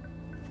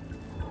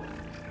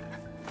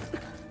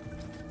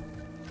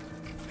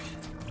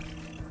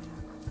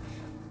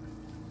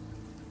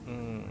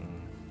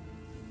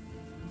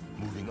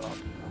 Moving up.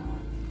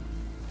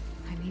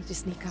 I need to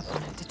sneak up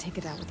on it to take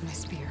it out with my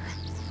spear.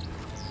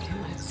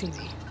 Can't let it see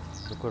me.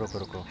 रुको रुको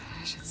रुको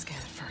I should scan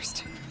it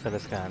first. चल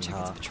scan Check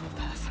हाँ its patrol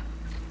path.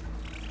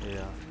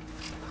 या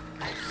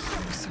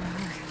Closer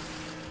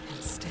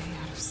and stay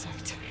out of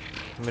sight.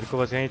 मेरे को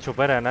बस यहीं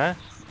छुपा रहना है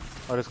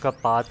और इसका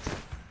पाथ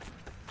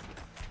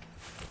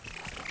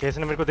कैसे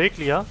ने मेरे को देख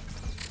लिया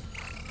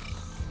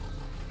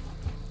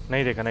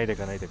नहीं देखा नहीं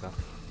देखा नहीं देखा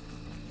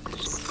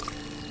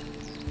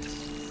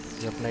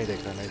यप नहीं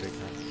देखा नहीं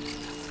देखा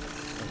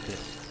ओके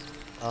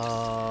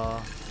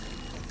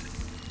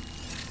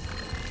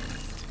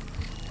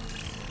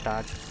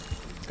स्टार्ट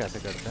कैसे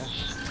करते हैं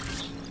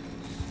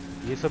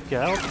ये सब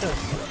क्या है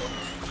ऑप्शन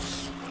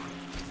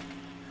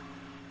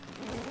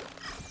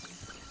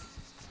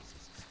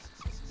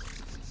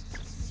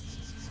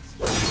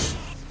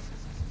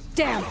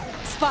Damn!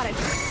 Spotted!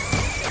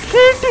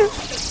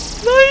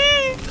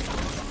 नहीं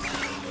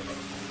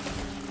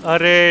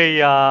अरे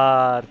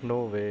यार नो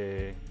वे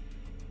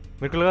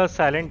मेरे को लगा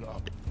साइलेंट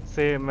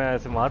से मैं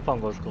ऐसे मार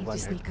पाऊंगा I उसको need to one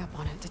hit sneak up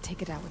on it to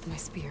take it out with my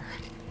spear.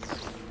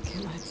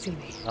 Can't let it see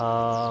me.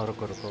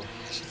 रुको रुको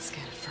I should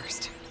scan it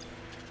first.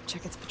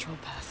 Check its patrol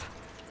path.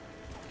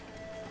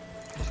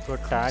 इसको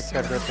tag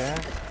कर देते हैं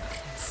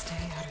And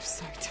stay out of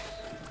sight.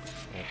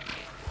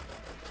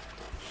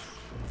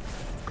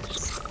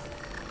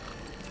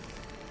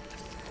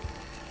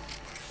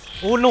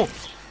 Oh no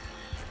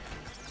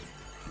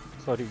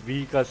sorry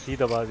we का सी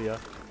दबा दिया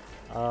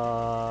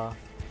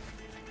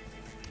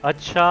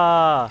अच्छा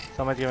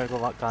समझ गया मेरे को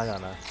कहाँ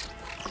जाना है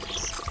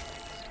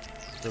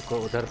देखो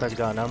उधर तक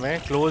जाना मैं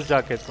क्लोज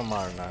जाके इसको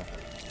मारना है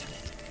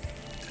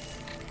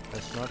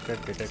Let's not get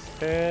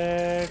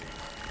detected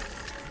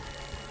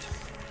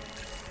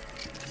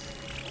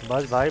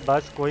बस भाई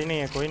बस कोई नहीं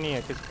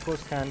है किसको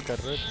स्कैन कर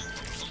रहे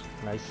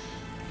थे nice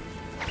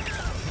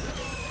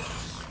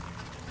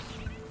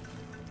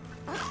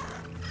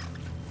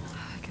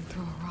I can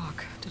throw a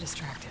rock to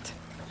distract it.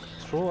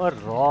 Throw a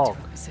rock.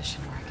 To a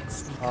position where I can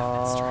sneak up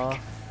and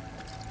strike.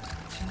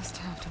 Just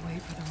have to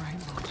wait for the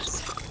right moment.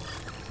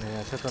 नहीं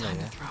ऐसे तो नहीं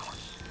Time है. to throw.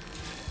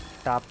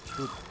 Tap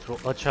to throw.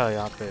 अच्छा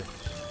यहाँ पे.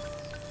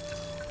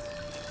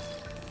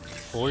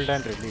 Hold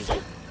and release.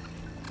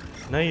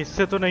 नहीं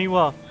इससे तो नहीं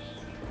हुआ.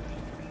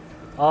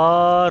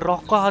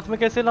 रॉक को हाथ में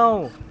कैसे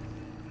लाऊं?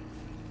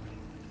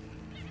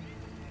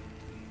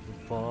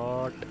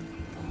 But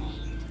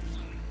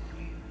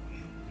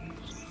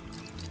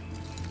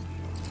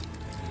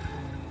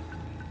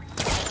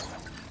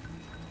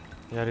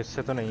यार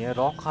इससे तो नहीं है.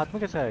 रॉक हाथ में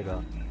कैसे आएगा?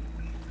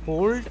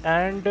 Hold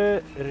and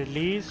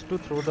release to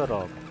throw the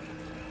rock.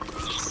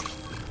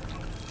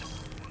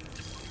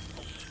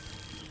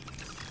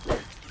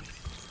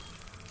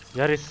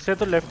 यार इससे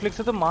तो लेफ्ट क्लिक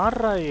से तो मार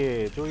रहा है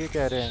ये जो ये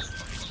कह रहे हैं.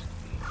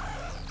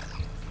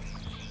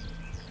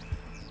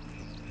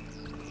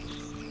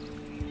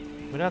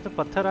 मेरे हाथ में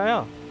पत्थर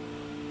आया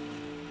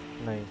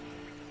नहीं.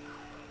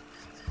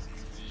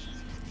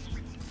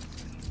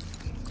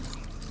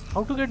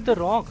 How to get the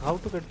rock? How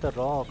to get the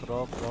rock?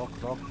 Rock rock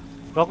rock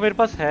rock मेरे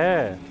पास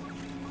है.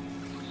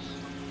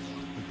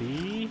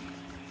 B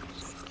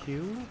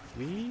Q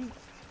we.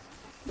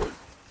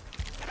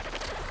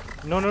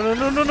 No no no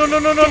no no no no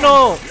no no no.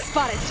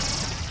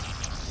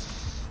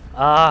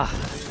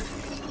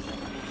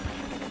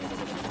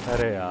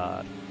 अरे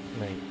यार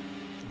नहीं.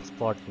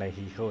 स्पॉट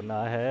नहीं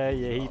होना है.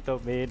 यही तो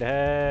मेन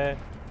है.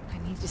 I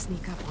need to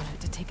sneak up on it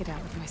to take it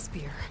out with my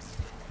spear.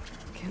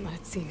 Can't let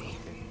it see me.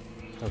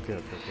 Okay,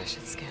 okay, okay. I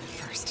should scan it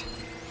first.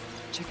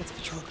 Check its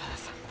patrol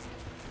path.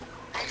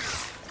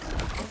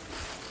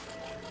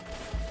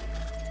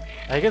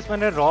 I guess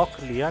मैंने rock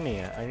लिया नहीं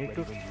है. I need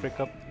to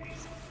pick up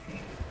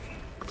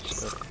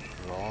the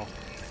rock.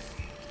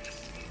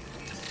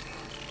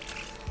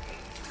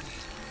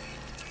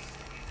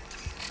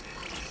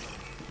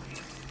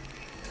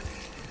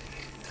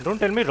 Don't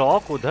tell me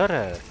rock उधर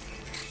है.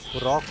 वो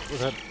rock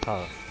उधर था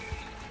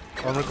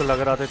और मेरे को लग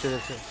रहा था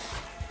जैसे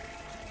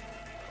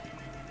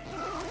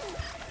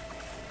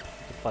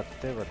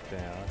पत्ते बत्ते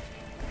हैं यार.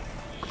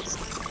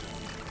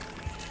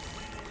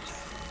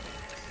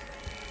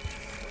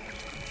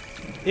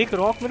 एक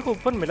रॉक मेरे को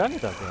ऊपर मिला नहीं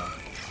था क्या?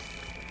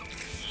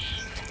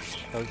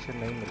 कल से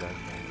नहीं मिला.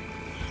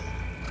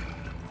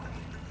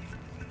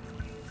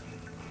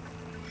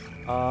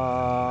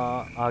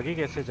 आगे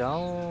कैसे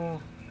जाऊं?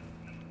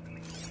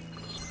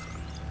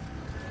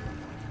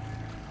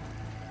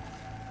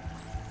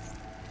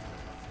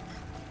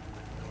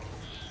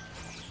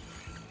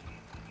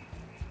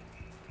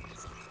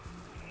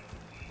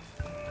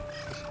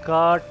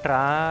 इसका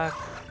ट्रैक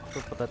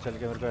तो पता चल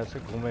गया मेरे को. ऐसे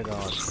घूमेगा.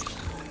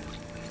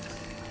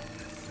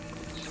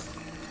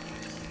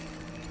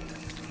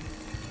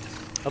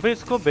 अबे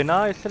इसको बिना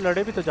इससे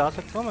लड़े भी तो जा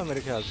सकता हूँ मैं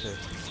मेरे ख्याल से.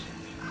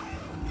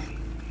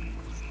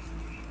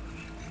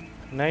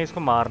 नहीं इसको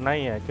मारना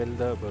ही है. Kill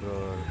the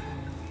blower.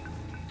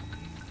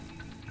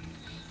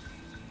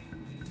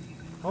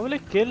 How will I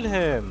kill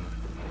him?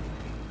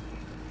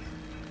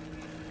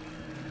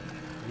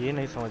 ये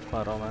नहीं समझ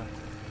पा रहा हूँ मैं.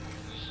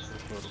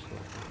 रुको रुको.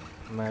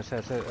 मैं ऐसे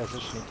ऐसे ऐसे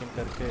स्नीकिंग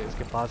करके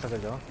इसके पास अगर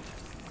जाऊँ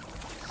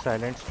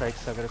साइलेंट स्ट्राइक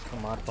से अगर इसको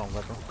मार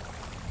पाऊंगा तो.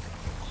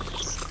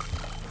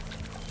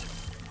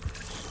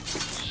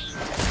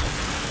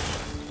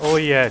 ओह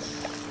यस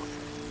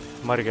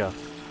मर गया.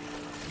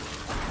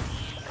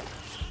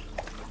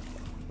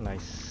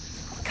 नाइस.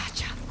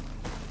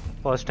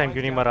 फर्स्ट टाइम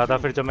क्यों नहीं मरा था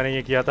फिर जब मैंने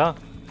ये किया था?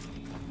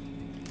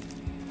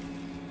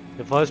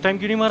 फर्स्ट टाइम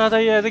क्यों नहीं मरा था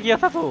ये ऐसे किया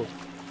था तो?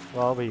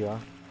 वाह भैया.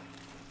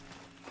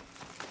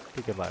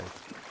 ठीक है बाय.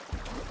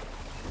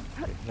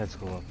 Let's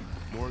go.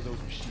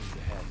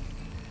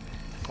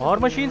 और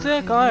मशीन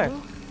से कहाँ है?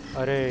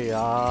 अरे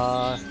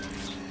यार.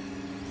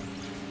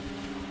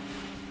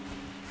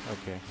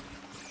 ओके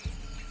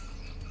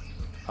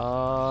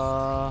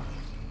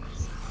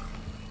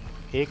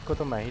एक को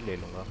तो मैं ही ले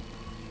लूंगा.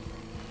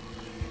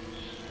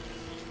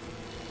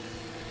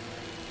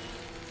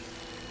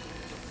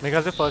 मेरे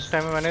ख्याल से फर्स्ट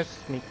टाइम में मैंने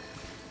स्नीक.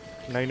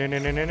 नहीं नहीं नहीं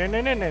नहीं नहीं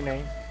नहीं नहीं नहीं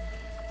नहीं.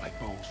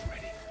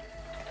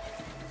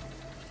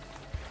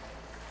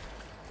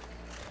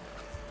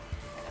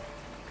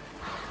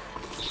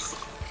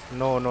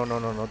 No no no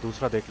no no.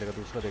 दूसरा देख लेगा.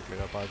 दूसरा देख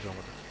लेगा. पास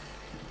जाऊंगा तो.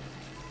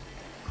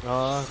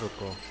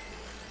 रुको.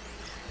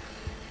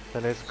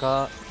 चले इसका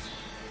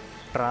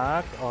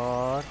ट्रैक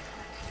और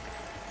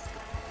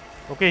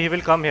okay he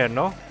will come here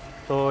no.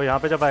 तो यहाँ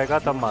पे जब आएगा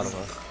तब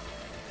मारूंगा.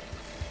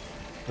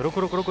 रुक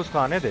रुक रुक. उसको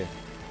आने दे.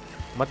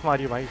 मत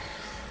मारिए भाई.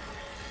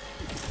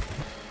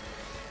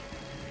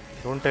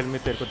 डोंट टेल मी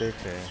तेरे को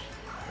देख रहे हैं.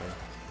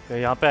 तो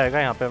यहाँ पे आएगा.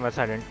 यहाँ पे मैं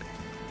साइलेंट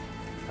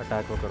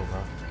अटैक को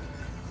करूँगा.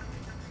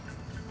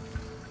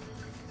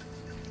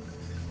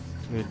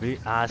 Will be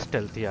as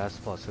stealthy as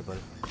possible.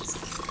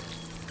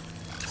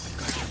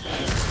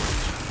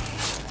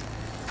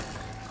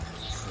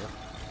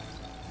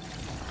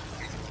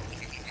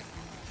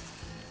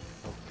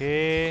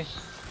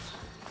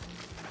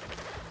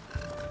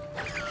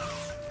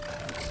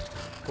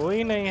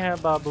 कोई नहीं है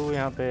बाबू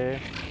यहाँ पे.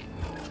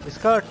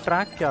 इसका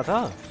ट्रैक क्या था?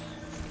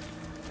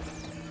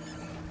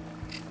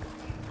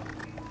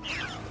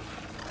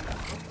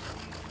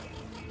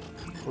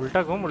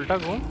 उल्टा घूम उल्टा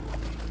घूम।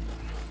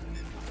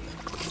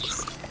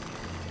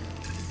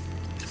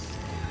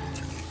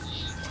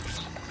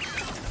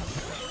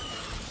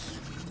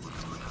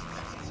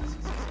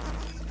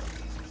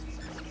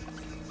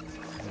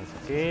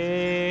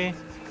 Okay.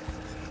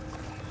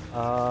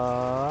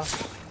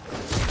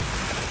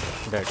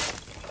 Dead.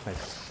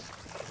 Nice.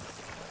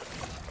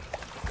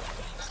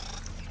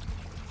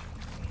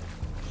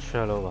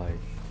 चलो भाई,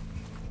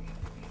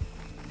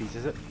 पीछे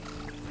से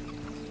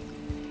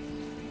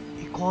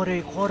एक और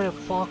है।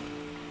 फक,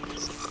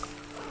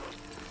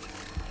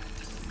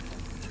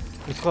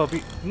 इसको अभी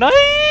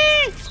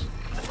नहीं।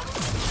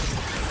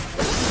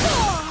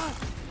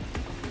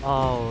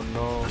 ओह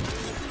नो,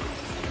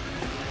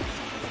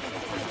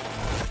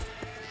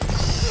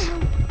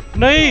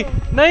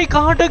 नहीं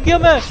कहाँ अटक गया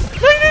मैं?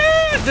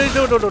 नहीं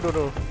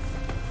नो।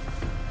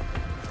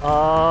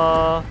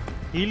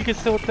 हील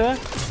किससे होता है?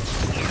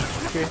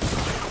 Okay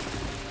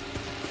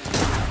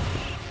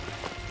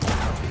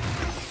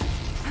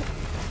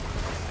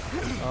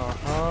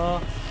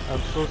I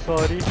am so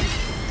sorry.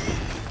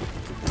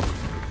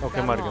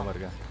 Okay मर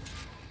गया।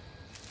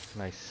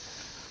 Nice.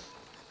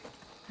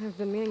 I've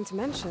been meaning to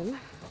mention.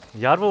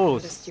 यार वो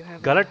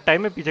गलत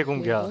टाइम में पीछे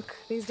घूम गया।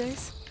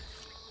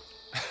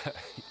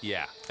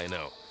 Yeah, I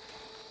know.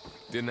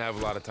 Didn't have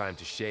a lot of time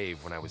to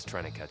shave when I was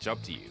trying to catch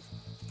up to you.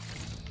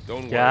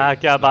 Don't worry.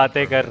 क्या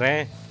बातें कर रहे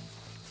हैं?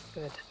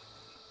 Good.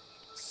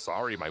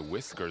 Sorry my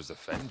whiskers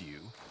offend you,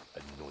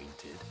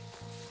 anointed.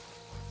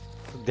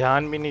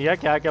 ध्यान भी नहीं है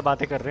क्या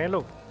बातें कर रहे हैं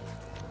लोग।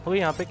 वो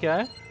यहाँ पे क्या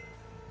है?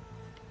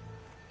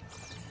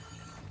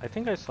 I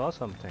think I saw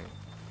something.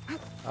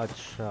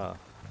 अच्छा।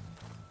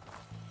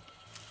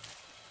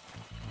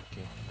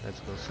 Okay, let's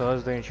go.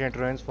 Search the ancient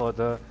ruins for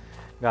the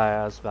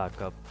Gaia's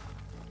backup.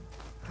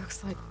 Looks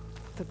like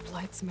the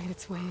blight's made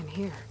its way in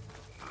here.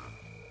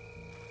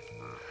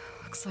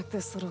 Looks like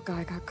this little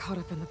guy got caught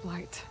up in the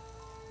blight.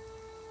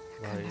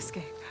 Couldn't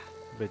escape.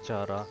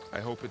 बेचारा।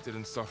 I hope it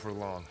didn't suffer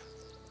long.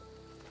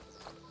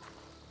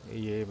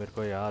 ये मेरे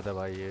को याद है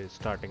भाई, ये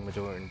starting में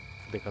जो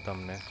देखा था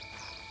हमने।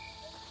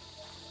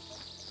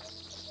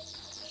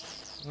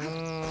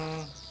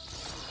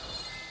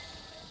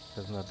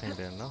 There's nothing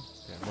there now.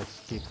 Yeah, let's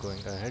keep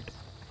going ahead.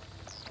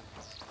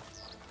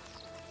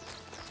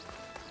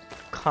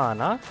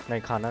 खाना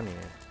नहीं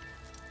है।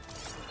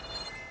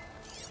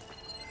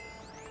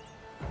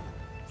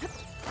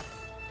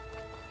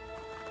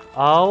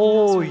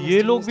 आओ,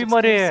 ये लोग भी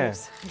मरे हैं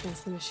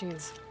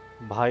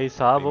भाई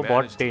साहब। वो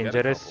बहुत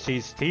डेंजरस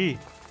चीज थी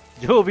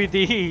जो भी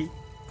थी,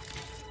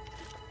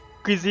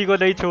 किसी को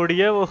नहीं छोड़ी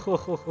है वो।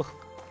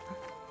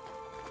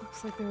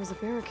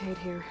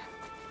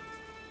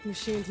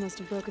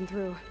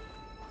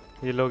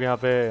 ये लोग यहाँ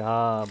पे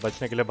हाँ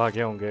बचने के लिए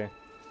भागे होंगे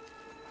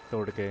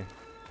तोड़ के।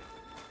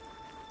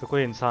 तो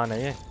कोई इंसान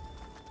है ये?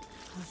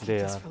 दे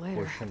यार,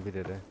 पोशन भी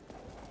दे दे।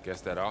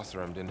 Guess that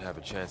Osram didn't have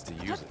a chance to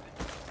use it.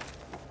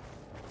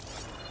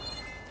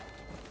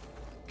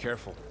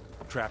 Careful,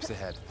 traps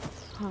ahead.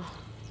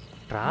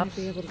 Traps? Might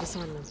be able to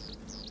disarm them.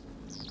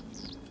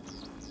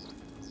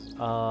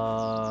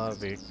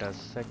 Wait a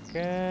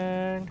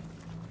second.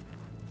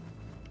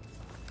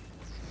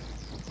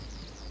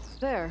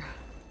 There.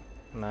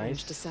 Nice.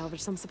 Managed to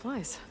salvage some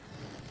supplies.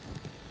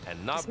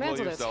 And not blow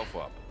yourself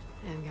up.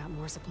 And got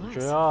more supplies.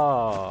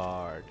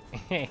 God.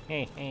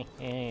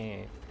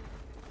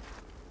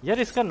 यार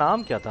इसका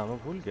नाम क्या था, मैं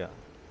भूल गया।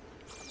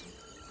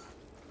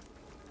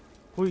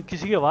 कोई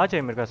किसी की आवाज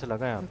है मेरे को ऐसा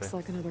लगा यहाँ पे। Looks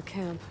like another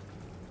camp.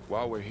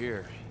 While we're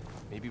here,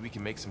 maybe we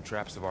can make some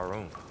traps of our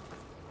own.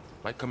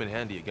 Might come in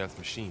handy against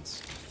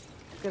machines.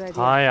 Good idea.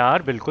 हाँ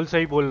यार बिल्कुल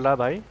सही बोल रहा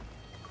भाई।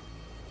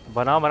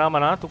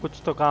 बना तो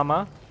कुछ तो काम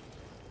आ।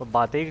 वो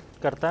बातें ही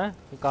करता है,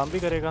 ये काम भी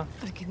करेगा।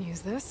 I can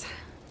use this.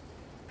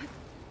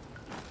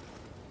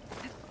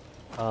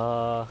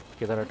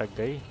 किधर अटक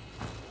गई?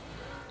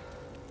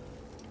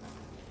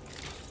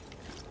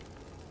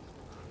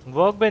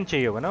 वर्कबेंच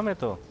चाहिए होगा ना मैं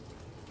तो।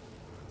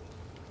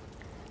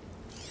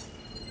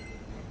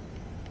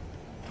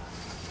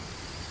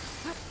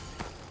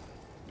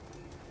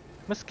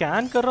 मैं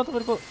स्कैन कर रहा हूँ तो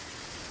मेरे को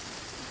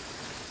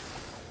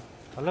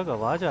अलग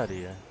आवाज आ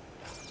रही है।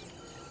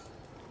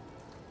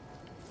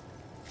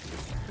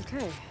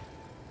 Okay.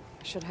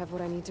 I should have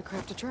what I need to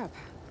craft a trap.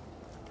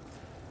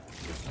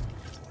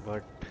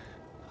 But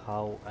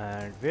how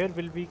and where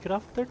will we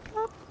craft the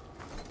trap?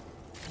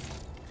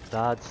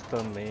 That's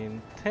the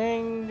main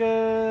thing.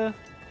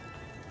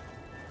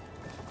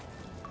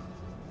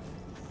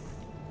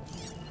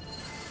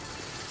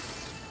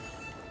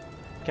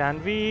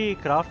 Can we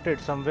craft it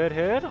somewhere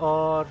here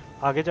और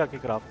आगे जाके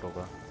craft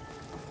होगा?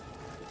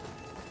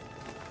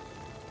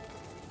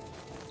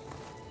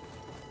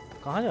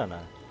 कहाँ जाना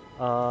है?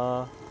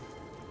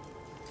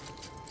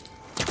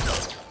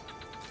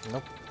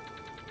 Nope.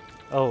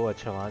 ओह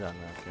अच्छा वहाँ जाना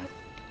है। okay.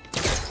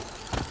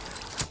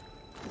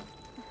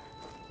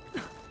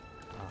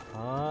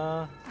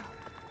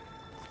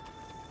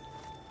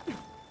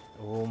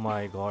 Oh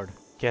my God,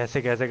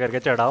 कैसे करके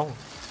चढ़ाऊं?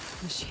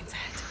 Machines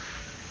ahead.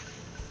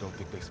 Don't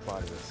think they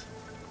spotted us.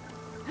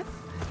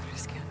 Better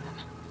scan them.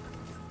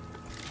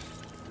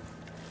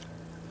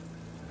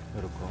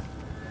 रुको,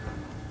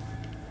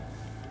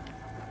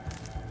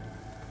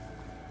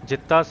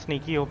 जितना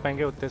स्नीकी हो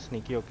पाएंगे उतने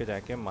स्नीकी होके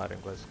जाके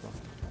मारेंगे इसको।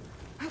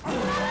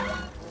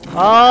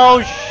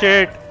 ओह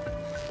शिट,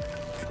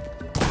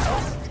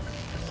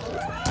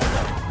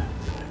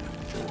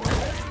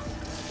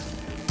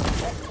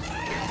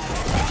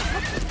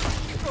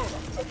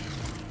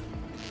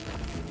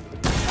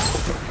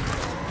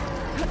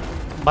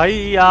 भाई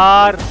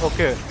यार।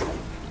 ओके,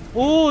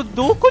 ओ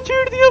दो को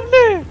छेड़ दिया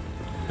हमने।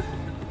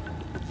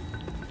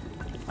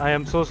 I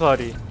am so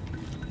sorry.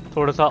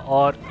 थोड़ा सा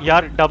और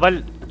यार,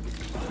 डबल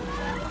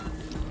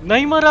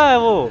नहीं मरा है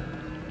वो।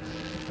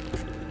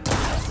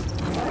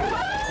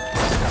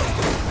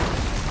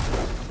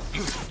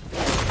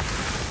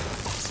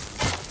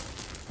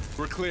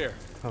 We're clear.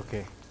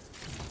 Okay,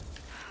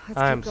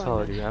 I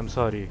am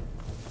sorry.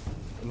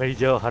 मेरी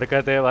जो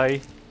हरकत है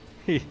भाई,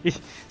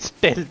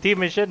 स्टेल्थी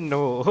मिशन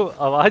नो,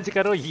 आवाज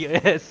करो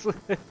yes.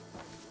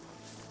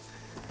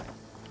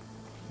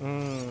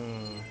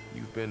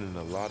 You've been in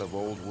a lot of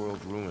old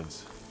world ruins.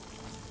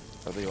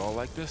 Are they all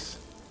like this?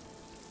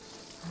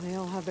 They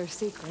all have their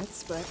secrets,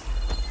 but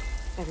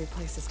every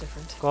place is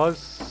different.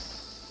 Cause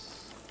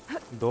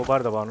 2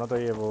 बार दबाओ ना तो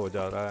ये वो हो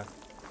जा रहा है।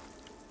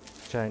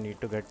 I need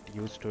to get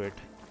used to it.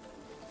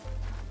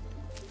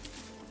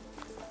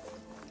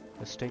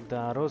 Let's take the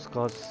arrows,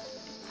 cause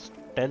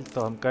stealth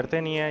तो हम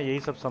करते नहीं है, यही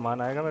सब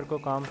सामान आएगा मेरे को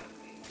काम।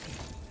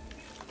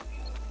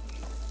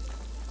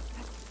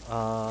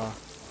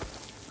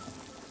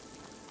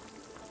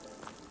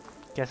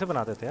 कैसे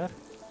बनाते थे यार,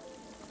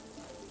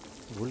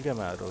 भूल गया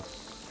मैं। arrows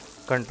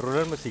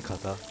कंट्रोलर में सीखा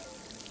था,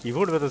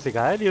 कीबोर्ड में तो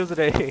सिखाया नहीं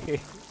उसने।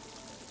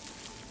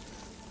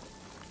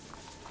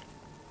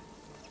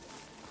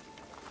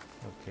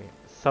 ओके,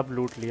 सब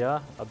लूट लिया,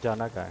 अब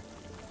जाना कहाँ है?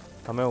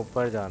 हमें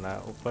ऊपर जाना है।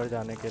 ऊपर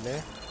जाने के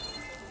लिए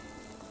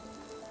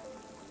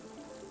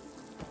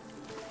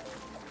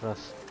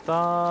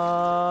रास्ता,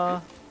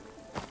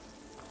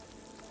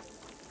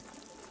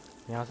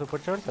 यहाँ से ऊपर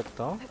चढ़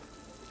सकता हूँ?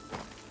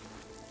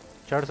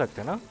 चढ़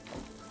सकते ना?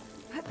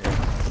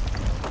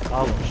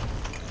 Ouch.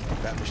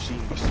 That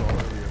machine we saw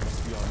earlier must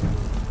be on the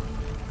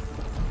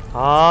move.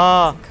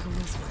 हाँ,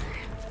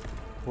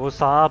 वो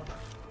सांप।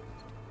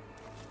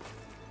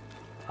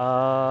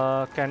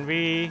 Can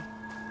we?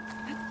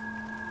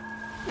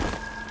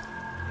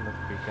 No,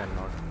 we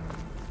cannot.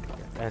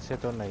 ऐसे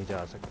तो नहीं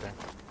जा सकते।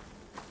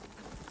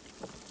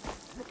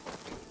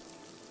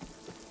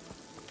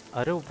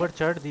 अरे ऊपर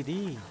चढ़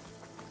दीदी।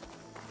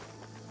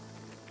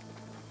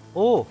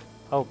 ओह,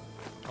 oh,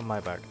 my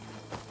bad.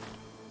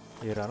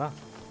 ये रहा ना?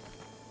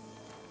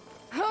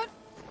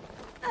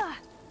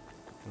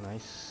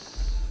 नाइस।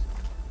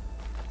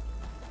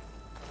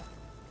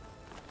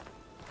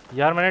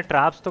 यार मैंने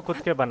ट्रैप्स तो खुद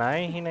के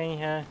बनाए ही नहीं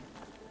हैं,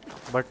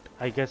 but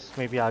I guess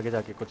may be आगे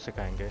जाके कुछ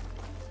सिखाएंगे।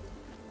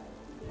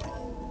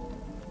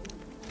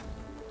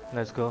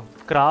 Let's go.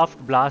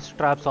 Craft blast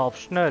traps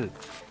optional.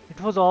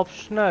 It was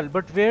optional,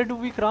 but where do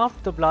we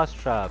craft the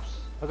blast traps?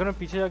 अगर मैं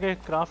पीछे जाके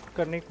क्राफ्ट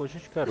करने की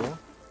कोशिश करूं,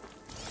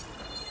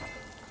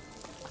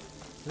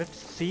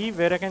 let's see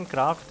where I can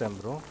craft them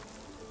bro.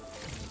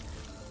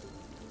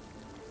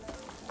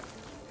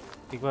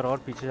 एक बार और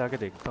पीछे जाके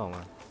देखता हूँ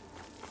मैं।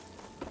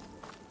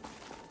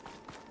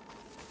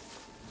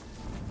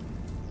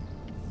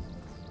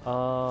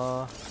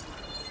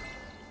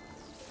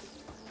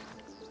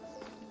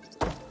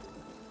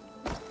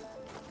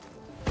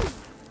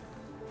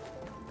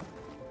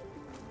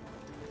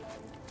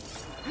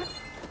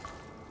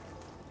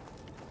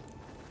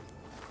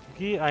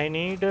 कि I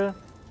need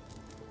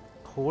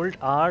hold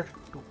R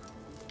to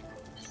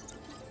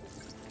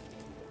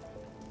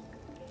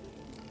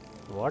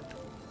what?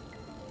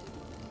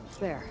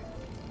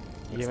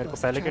 ये मेरे को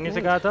पहले क्यों नहीं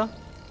सिखाया था?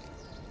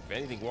 If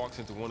anything walks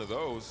into one of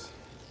those,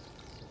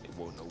 it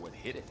won't know what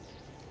hit it.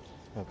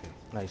 Okay,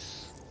 nice.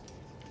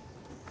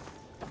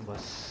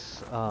 बस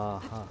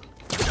हाँ,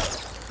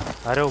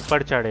 अरे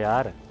ऊपर चढ़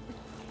यार।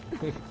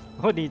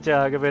 वो नीचे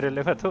आ गए मेरे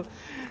लिए। मैं तो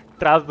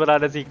ट्रैप्स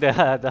बनाने सीखने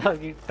आया था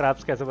कि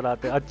ट्रैप्स कैसे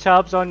बनाते हैं। अच्छा,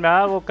 आप समझ में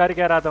आया वो कर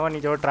क्या रहा था? वो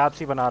नीचे वो ट्रैप्स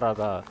ही बना रहा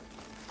था।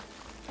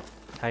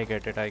 I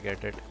get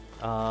it.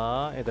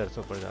 इधर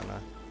से ऊपर जाना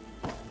है।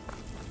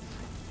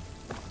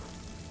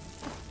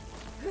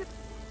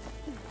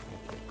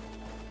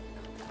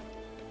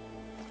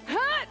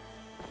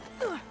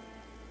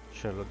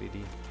 चलो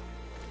दीदी।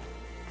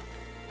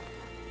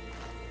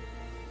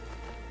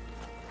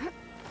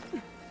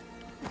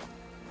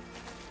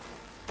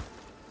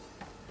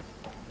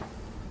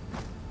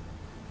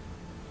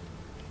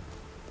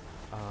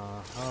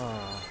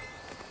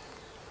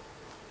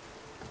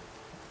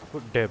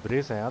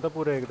 डेब्रिस है यहाँ तो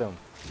पूरे एकदम।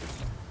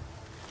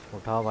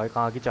 उठा भाई,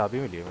 कहाँ की चाबी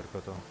मिली है मेरे को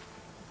तो।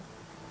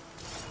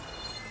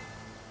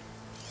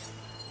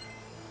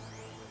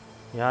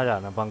 यहाँ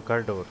जाना,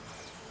 बंकर डोर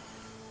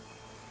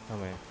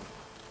हमें।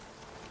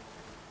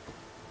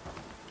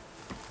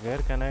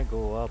 Where can I go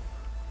up?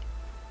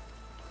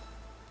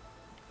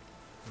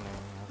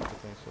 नहीं, यहाँ से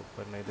कहीं से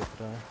ऊपर नहीं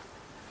दिख रहा है।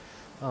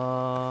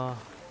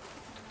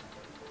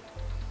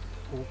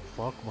 ओह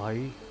फक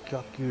भाई,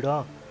 क्या कीड़ा!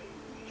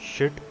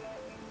 शिट।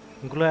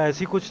 उनको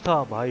ऐसी कुछ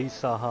था भाई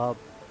साहब,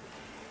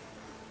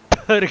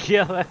 डर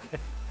गया मैं।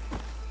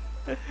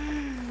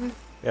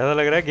 ऐसा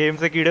लग रहा है गेम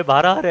से कीड़े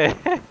बाहर आ रहे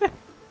हैं।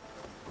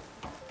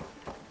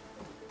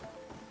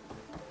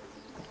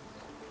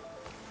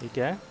 ये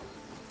क्या है?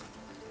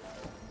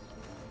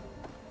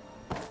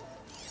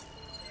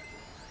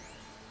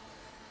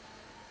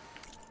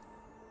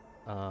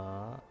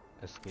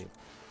 एस्केप।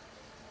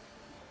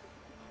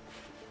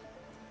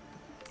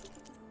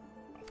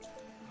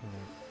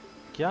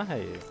 क्या है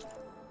ये?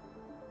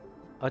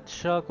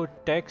 अच्छा कोई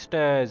टेक्स्ट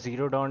है,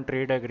 zero don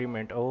trade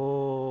agreement.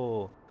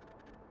 O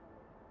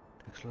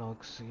text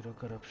log, zero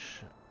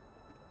corruption.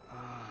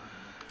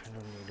 I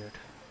don't need it.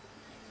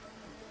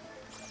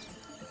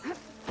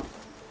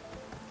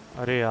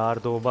 अरे यार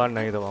 2 बार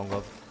नहीं दबाऊंगा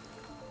अब।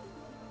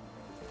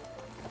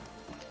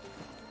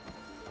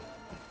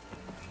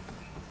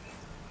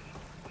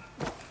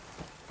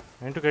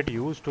 I need to get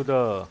used to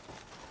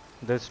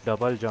this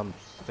double jump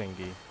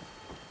thingy.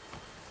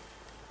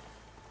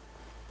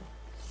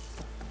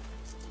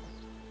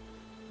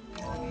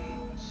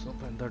 Let's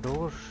open the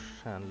door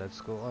and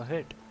let's go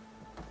ahead.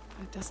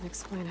 That doesn't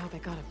explain how they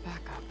got it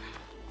back up.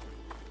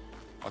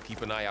 I'll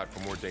keep an eye out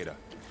for more data.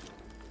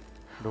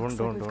 Looks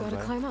like we've got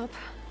to climb up.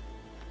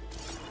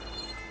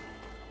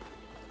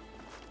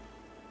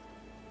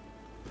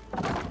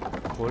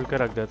 खोल के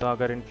रख देता हूँ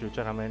अगर in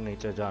future हमें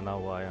नीचे जाना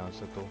हुआ है यहाँ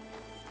से तो,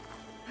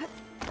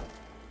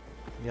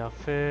 या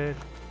फिर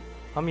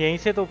हम यहीं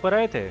से तो ऊपर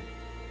आए थे।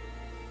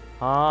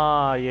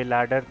 हाँ ये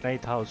लैडर नहीं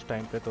था उस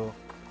टाइम पे तो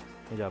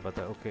नहीं जा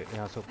पाता। ओके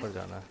यहाँ से ऊपर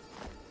जाना है।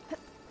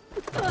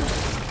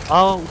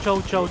 आओ ऊंचा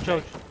ऊंचा ऊंचा।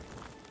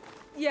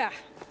 Yeah.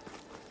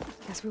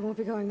 Guess we won't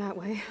be going that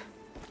way.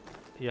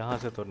 यहाँ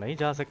से तो नहीं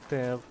जा सकते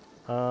हैं अब।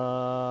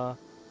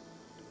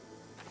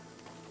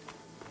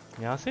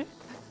 यहाँ से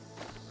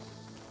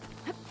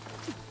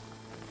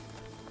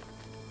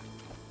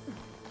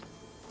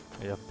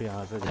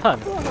यहाँ से जाना।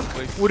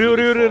 उरे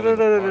उरे उरे उरे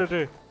उरे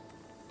उरे।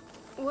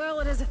 Well,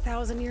 it is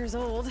 1,000 years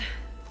old.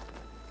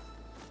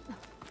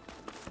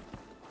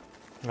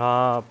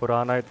 हाँ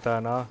पुराना इतना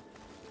है ना।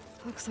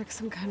 Looks like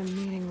some kind of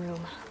meeting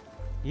room.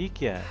 ये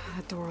क्या है?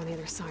 That door on the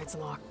other side's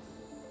locked.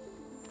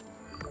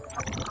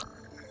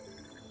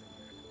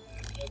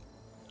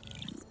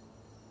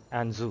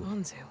 Anzu.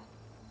 Anzu.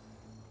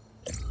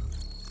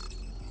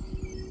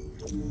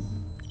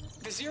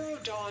 The Zero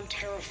Dawn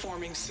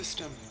terraforming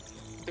system,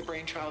 the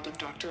brainchild of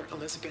Dr.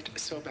 Elizabeth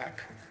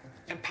Sobek.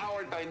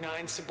 Empowered by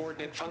 9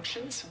 subordinate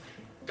functions,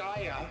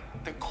 Gaia,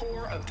 the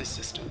core of the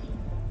system,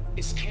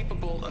 is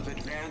capable of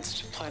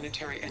advanced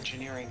planetary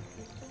engineering,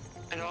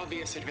 an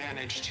obvious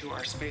advantage to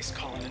our space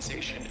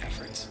colonization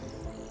efforts.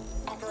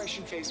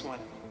 Operation Phase 1.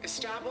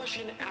 Establish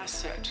an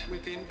asset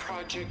within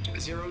Project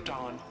Zero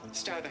Dawn.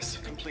 Status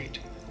complete.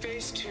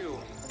 Phase 2.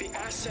 The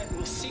asset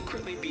will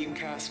secretly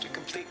beamcast a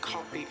complete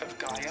copy of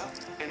Gaia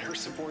and her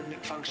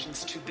subordinate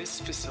functions to this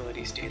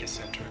facility's data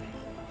center.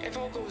 If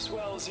all goes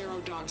well, Zero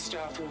Dawn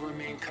staff will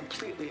remain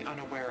completely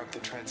unaware of the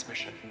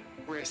transmission.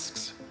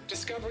 Risks.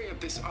 Discovery of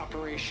this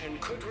operation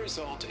could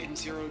result in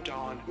Zero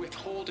Dawn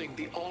withholding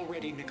the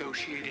already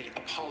negotiated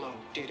Apollo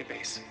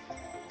database.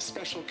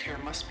 Special care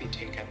must be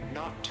taken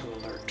not to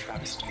alert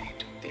Travis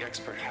Tate, the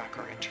expert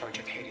hacker in charge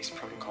of Hades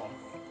Protocol.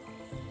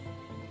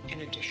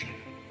 In addition,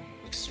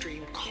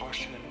 extreme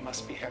caution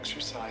must be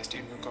exercised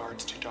in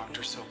regards to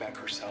Dr. Sobek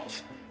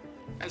herself.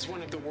 As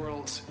one of the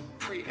world's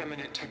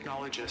preeminent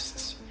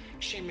technologists,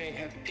 she may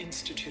have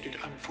instituted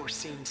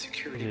unforeseen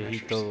security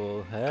measures.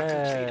 A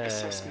complete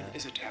assessment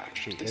is attached.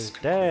 She This is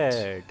concludes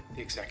dead.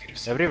 The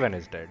executive Everyone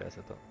is dead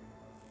ऐसे तो।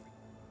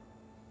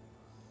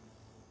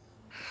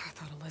 I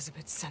thought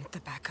Elizabeth sent the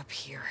backup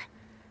here,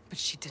 but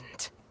she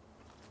didn't.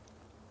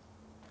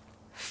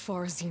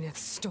 Far Zenith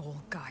stole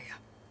Gaia.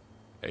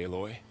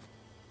 Aloy,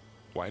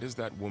 why does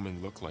that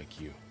woman look like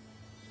you?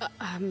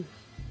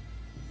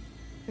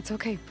 It's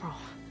okay,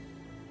 Pearl.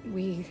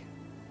 We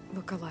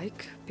look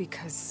alike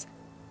because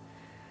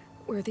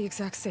we're the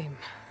exact same.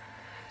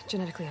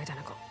 Genetically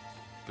identical.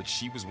 But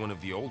she was one of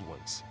the old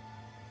ones.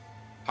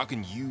 How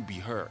can you be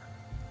her?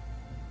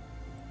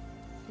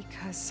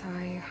 Because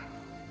I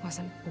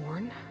wasn't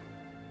born.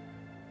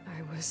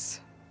 I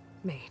was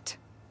made.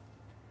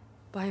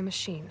 By a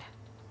machine.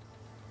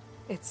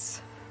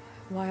 It's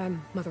why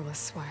I'm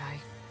motherless, why I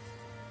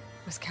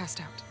was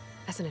cast out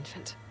as an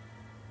infant.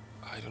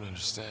 I don't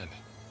understand.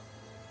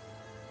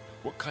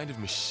 What kind of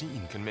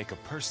machine can make a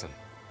person?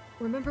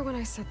 Remember when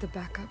I said the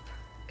backup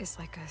is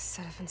like a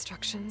set of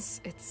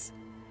instructions? It's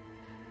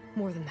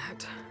more than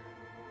that.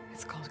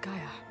 It's called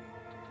Gaia.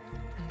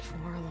 And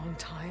for a long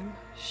time,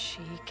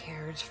 she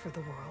cared for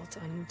the world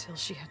until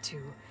she had to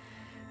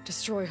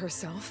destroy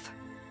herself.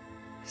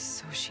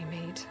 So she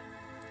made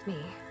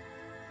me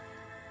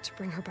to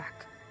bring her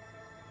back.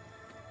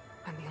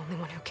 I'm the only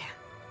one who can.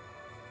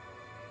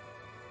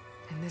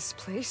 And this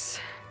place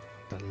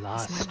The is my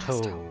last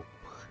hope. hope.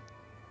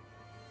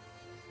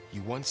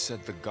 You once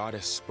said the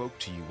goddess spoke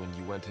to you when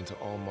you went into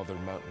All-Mother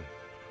Mountain.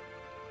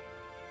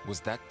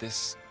 Was that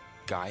this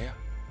Gaia?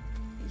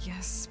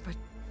 Yes, but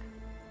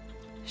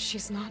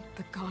she's not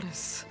the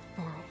goddess,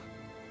 Boral.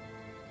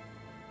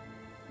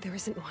 There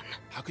isn't one.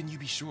 How can you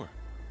be sure?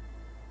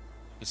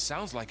 It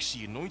sounds like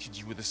she anointed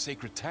you with a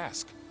sacred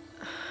task.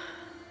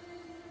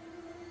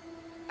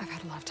 I've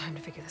had a lot of time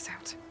to figure this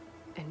out.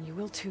 And you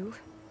will too,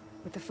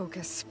 with the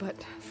focus.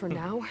 But for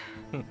now,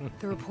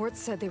 the report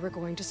said they were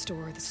going to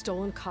store the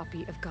stolen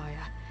copy of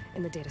Gaia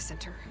in the data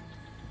center.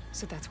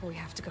 So that's where we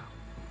have to go.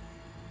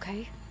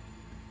 Okay?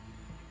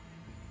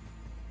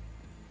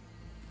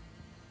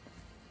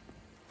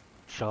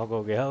 Shock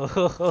हो गया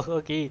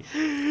वो कि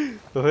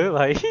ओए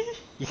भाई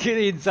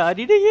ये इंसान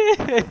ही नहीं है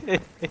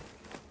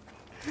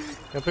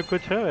यहाँ पे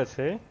कुछ है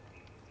वैसे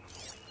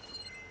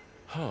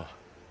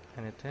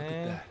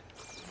Anything?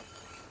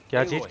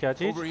 क्या चीज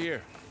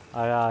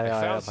आया आया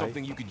आया भाई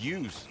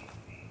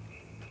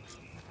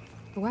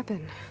A weapon.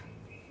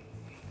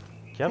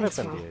 क्या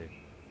weapon दिया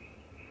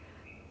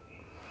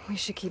We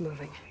should keep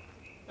moving.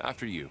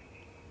 After you.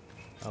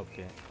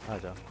 Okay,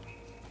 आजा.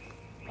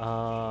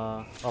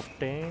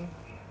 Obtain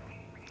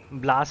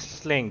blast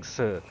slings.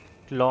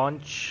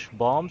 Launch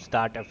bombs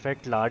that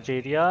affect large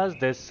areas.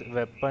 This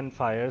weapon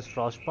fires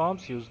frost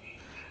bombs used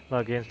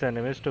against the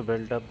enemies to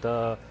build up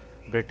the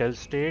brittle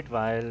state.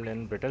 While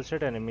in brittle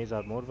state, enemies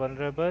are more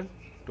vulnerable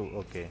to.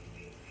 Okay.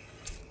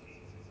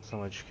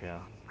 समझ गया.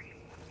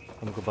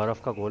 उनको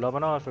बर्फ का गोला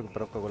बनाओ और फिर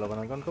बर्फ का गोला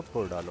बनाकर उनको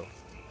फोड़ डालो.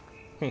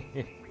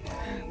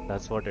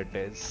 That's what it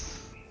is.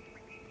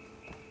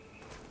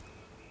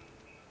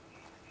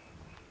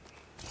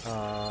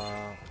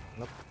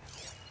 Nope.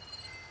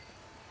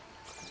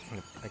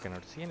 I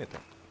cannot see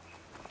anything.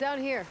 Down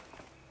here.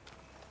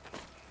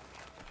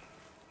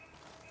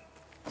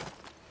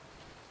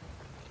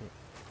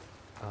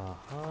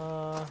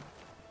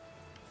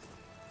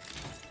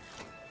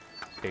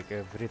 Take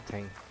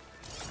everything.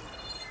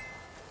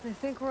 I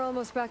think we're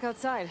almost back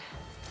outside.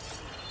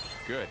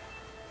 Good.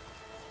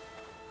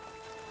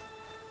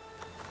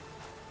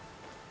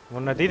 वो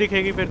नदी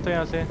दिखेगी फिर तो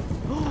यहाँ से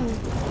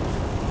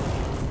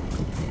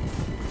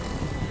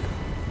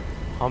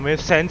हमें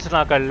सेंस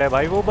ना कर ले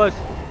भाई वो बस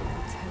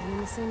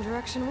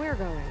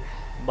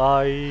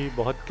भाई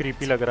बहुत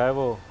क्रीपी लग रहा है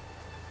वो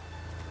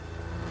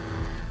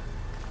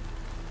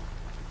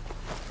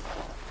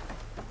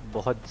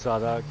बहुत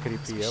ज़्यादा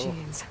क्रीपी है वो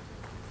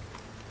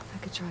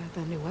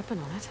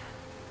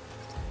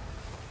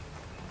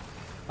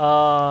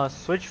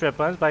switch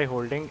weapons by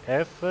holding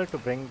F to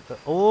bring the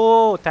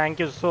oh thank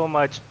you so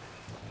much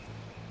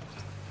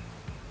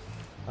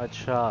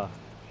अच्छा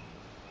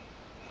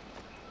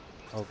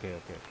okay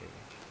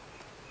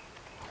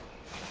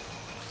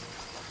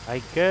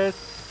I guess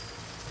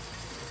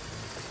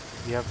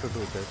we have to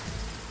do this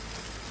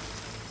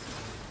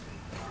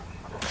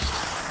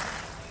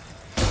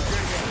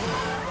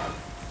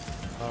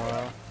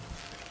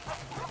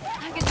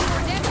I can do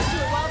more damage to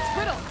it while it's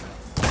brittle.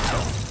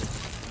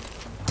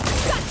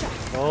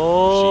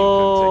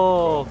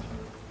 Oh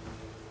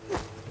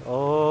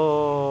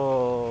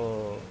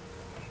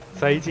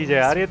सही चीज है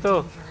यार ये तो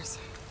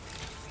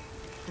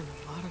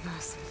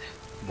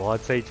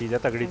बहुत सही चीज है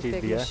तगड़ी चीज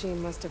दी है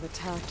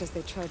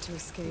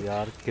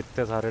यार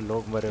कितने सारे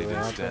लोग मरे हुए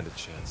हैं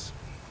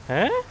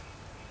हैं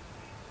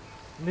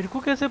मेरे को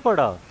कैसे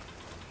पड़ा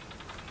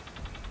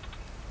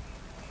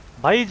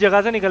भाई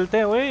जगह से निकलते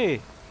हैं ओए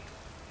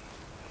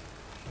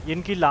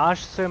इनकी लाश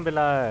से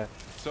मिला है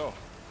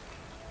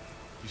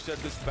You said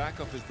this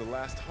backup is the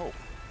last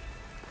hope.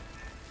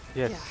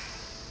 Yes. Yeah.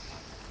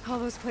 All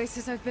those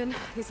places I've been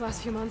these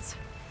last few months,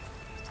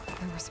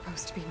 there were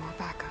supposed to be more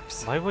backups.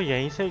 भाई वो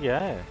यहीं से गया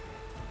है.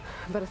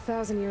 But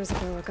 1,000 years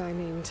ago, a guy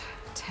named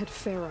Ted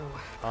Pharaoh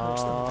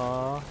approached them.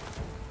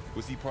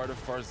 Was he part of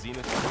Far's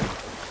Zenith?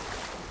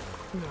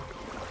 No.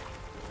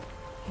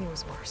 He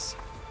was worse.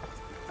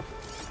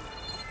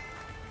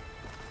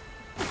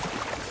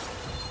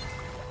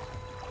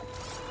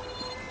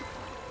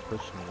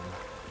 कुछ नहीं.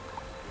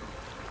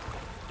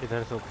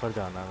 इधर से ऊपर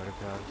जाना है मेरे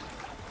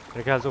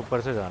ख्याल से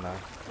ऊपर से जाना है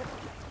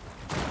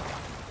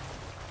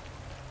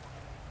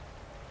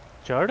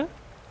चढ़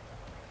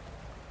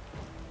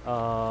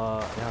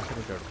यहाँ से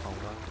नहीं चढ़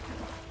पाऊंगा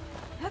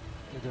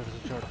इधर से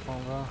चढ़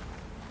पाऊंगा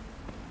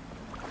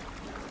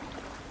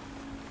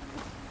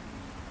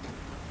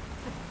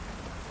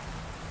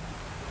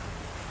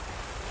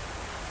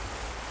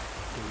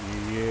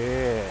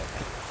Yeah,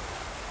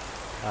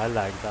 I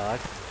like that.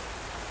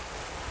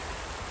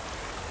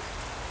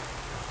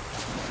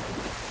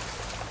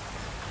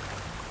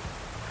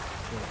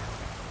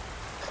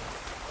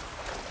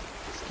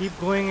 Keep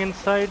going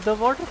inside the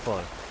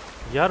waterfall.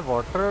 यार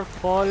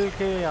waterfall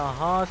के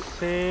यहाँ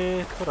से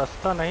तो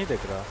रास्ता नहीं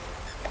दिख रहा.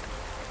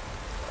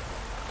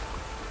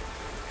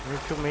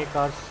 Need to make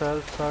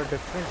ourselves a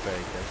different way, I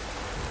guess.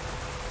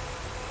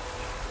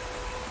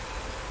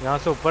 यहाँ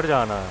से ऊपर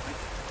जाना है.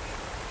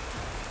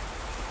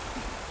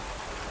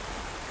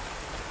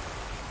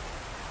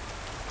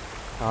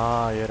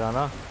 हाँ ये रहा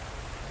ना.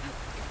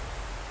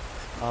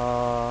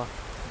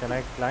 Can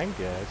I climb?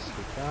 Yes,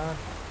 we can.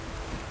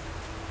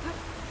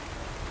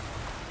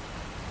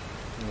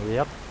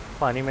 Yup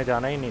पानी में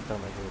जाना ही नहीं था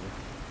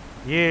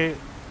मुझे ये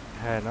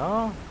है ना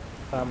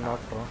I'm not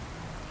wrong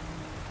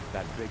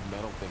That big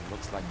metal thing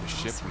looks like the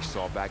ship we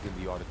saw back in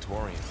the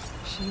auditorium.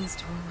 Machines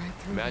tore right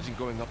through. Imagine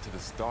going up to the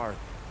star.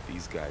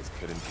 These guys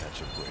couldn't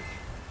catch a break.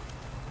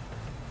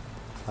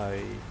 Hi.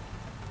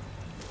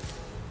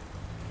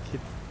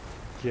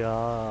 क्या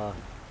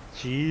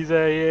चीज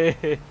है ये?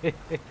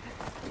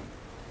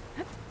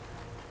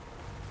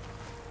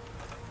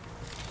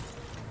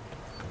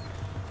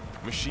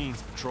 Machines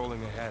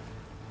patrolling ahead.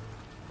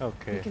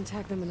 Okay. We can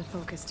tag them in the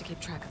focus to keep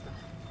track of them.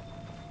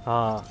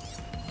 हाँ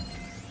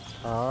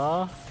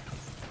हाँ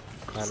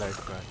I like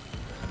that.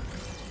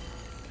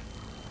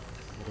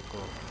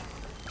 रुको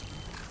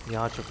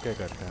यहाँ चुपके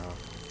करते हैं.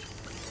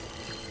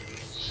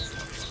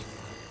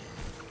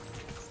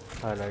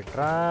 Highlight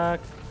track.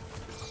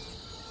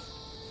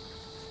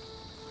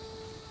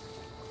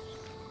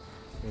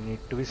 We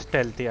need to be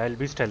stealthy. I'll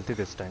be stealthy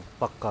this time.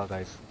 Pakka,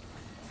 guys.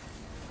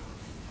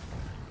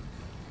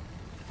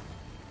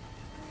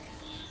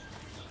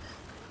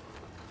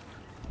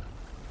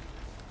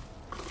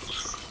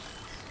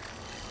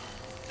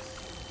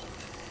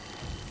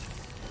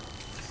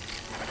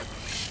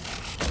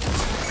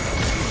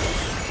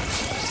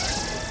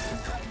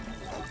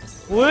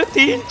 वो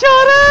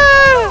 3-4 है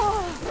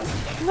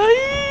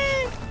नहीं.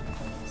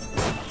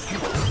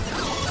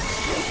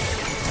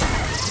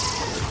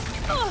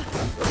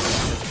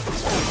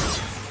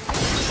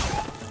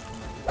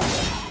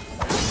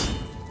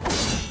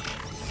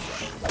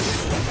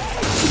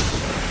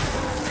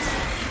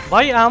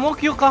 भाई एमो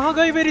क्यों कहाँ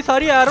गई मेरी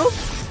सारी arrow?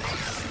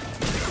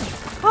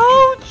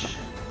 Ouch.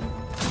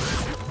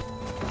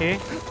 Okay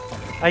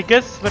I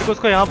guess मेरे को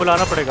उसको यहाँ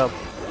बुलाना पड़ेगा.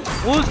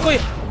 वो उसको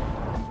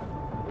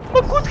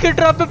मैं खुद के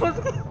ट्रैप पे फंस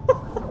गया.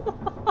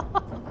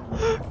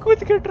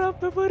 खुद के ट्रैप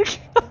पे मर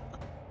गया.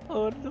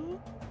 और नो.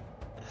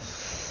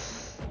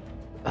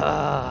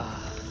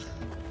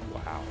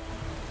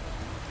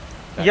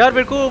 यार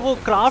मेरे को वो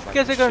क्राफ्ट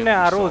कैसे करने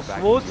हैं एरोस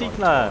वो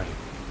सीखना है.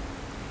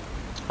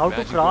 How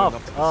to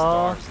craft.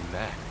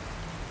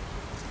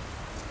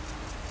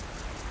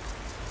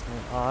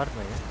 आर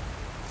में.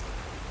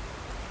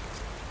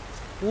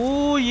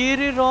 ओ ये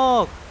रे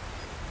rock.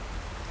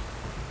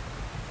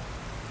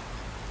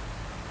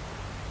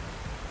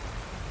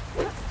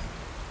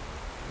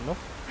 No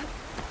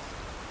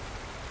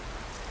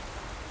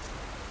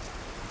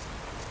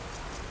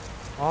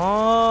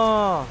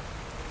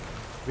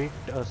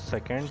wait a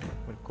second.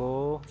 मेरे को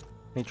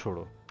नहीं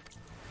छोड़ो.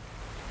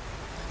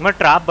 मैं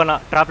ट्रैप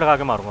लगा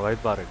के मारूंगा भाई इस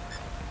बार.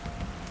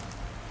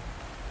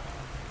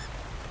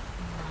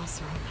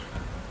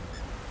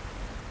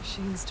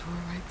 Machines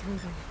tore right through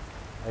them.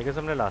 I guess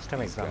हमने last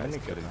time exam में नहीं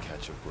couldn't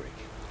catch a break.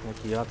 मैं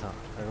किया था.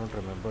 I don't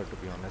remember to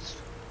be honest.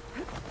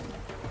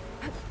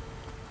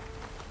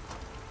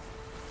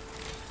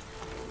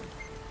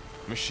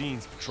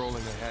 Machines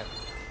patrolling ahead.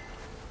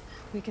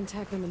 We can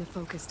tag them in the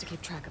focus to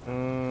keep track of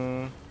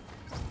them.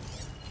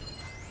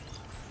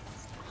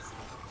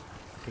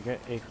 ठीक है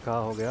एक का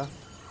हो गया.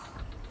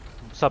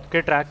 सबके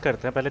ट्रैक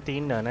करते हैं. पहले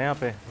 3 डन है यहाँ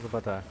पे मुझे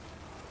पता है.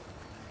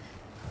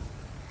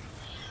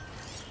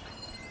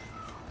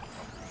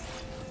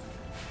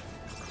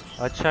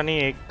 अच्छा नहीं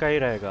एक का ही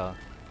रहेगा.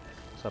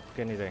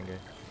 सबके नहीं रहेंगे.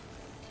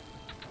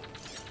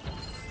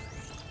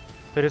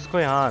 फिर इसको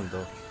यहाँ आन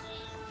दो.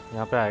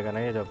 यहाँ पे आएगा ना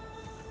ये जब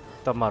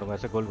तब मारूंगा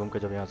ऐसे गोल घूम के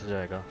जब यहाँ से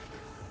जाएगा.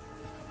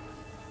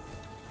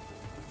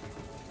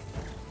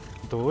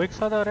 2 एक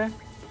साथ आ रहे हैं.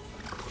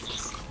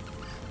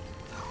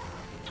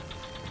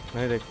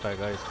 नहीं देख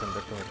पाएगा इसके अंदर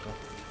तो मेरे को.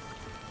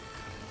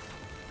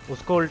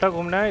 उसको उल्टा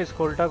घूमना है.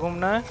 इसको उल्टा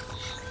घूमना है.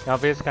 यहाँ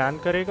पे स्कैन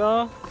करेगा.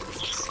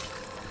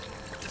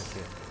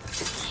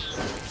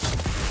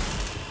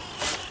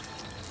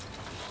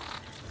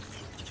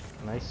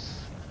 नाइस.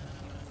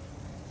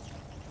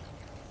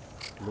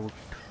 लूट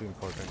भी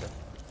इम्पोर्टेंट है.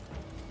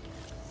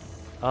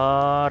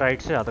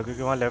 राइट से आता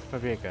क्योंकि वहाँ लेफ्ट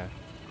में भी एक है.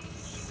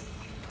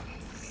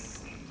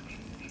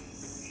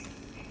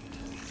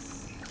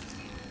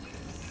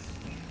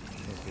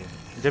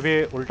 जब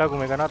ये उल्टा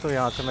घूमेगा ना तो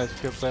यहाँ से मैं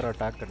इसके ऊपर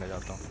अटैक करने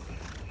जाता हूँ.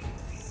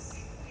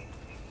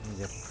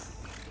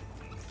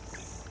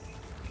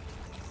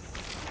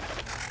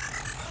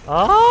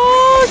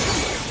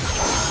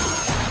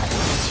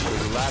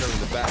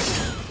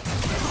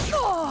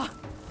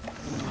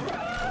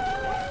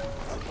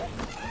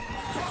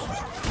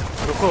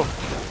 रुको.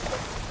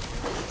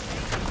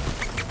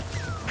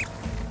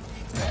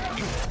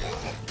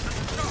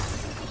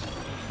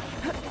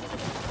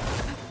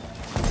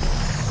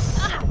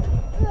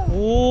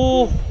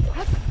 ओ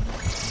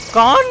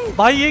कान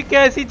भाई ये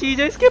कैसी चीज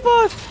है इसके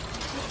पास.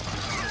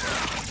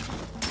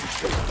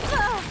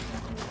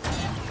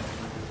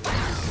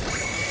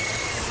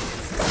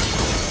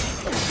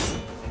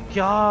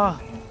 क्या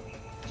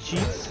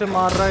चीज से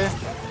मार रहा है.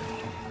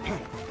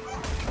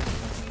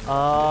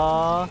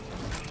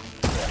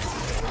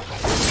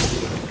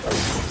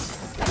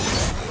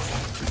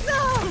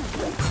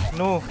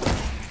 No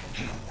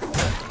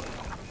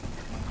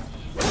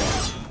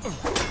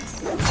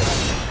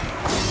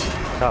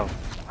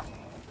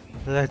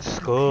let's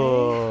go.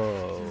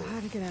 How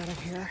to get out of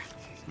here?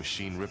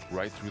 Machine ripped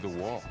right through the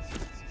wall.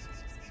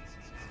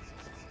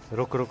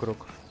 रुक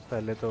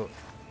पहले तो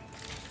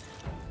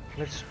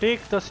Let's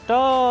take the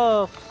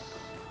stuff.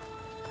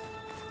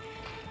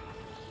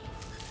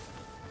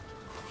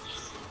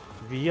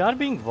 We are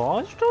being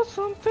watched or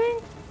something?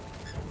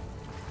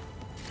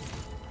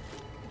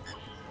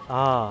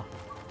 हाँ,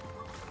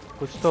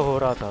 कुछ तो हो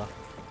रहा था.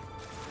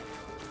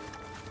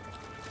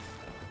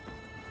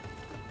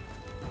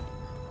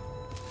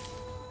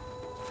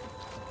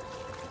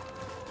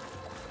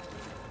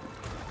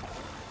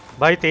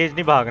 भाई तेज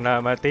नहीं भागना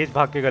है, मैं तेज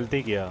भाग के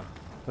गलती किया.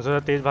 मैं सोचा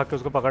तेज भाग के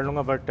उसको पकड़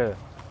लूंगा, बट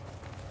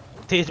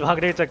तेज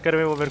भागने के चक्कर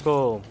में वो मेरे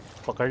को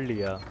पकड़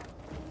लिया.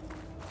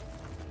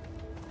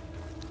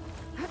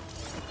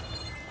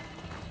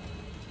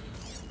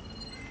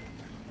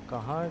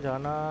 कहाँ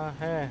जाना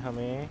है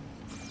हमें?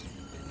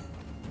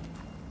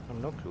 हम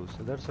नो क्लूज.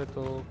 इधर से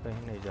तो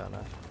कहीं नहीं जाना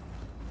है.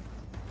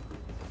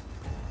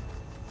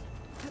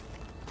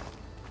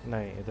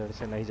 नहीं, इधर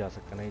से नहीं जा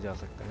सकता, नहीं जा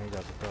सकता, नहीं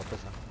जा सकता.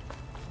 वापस आ.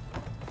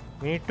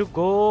 Need to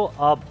go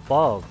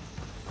above.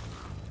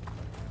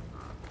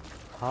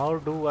 How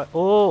do I?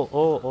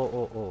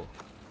 Oh.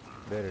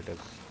 There it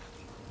is.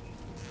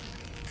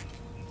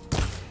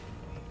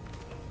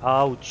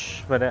 Ouch.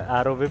 मैंने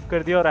एरो विप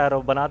कर दिया. और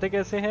एरो बनाते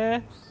कैसे हैं?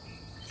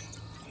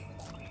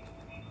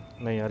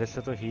 नहीं यार,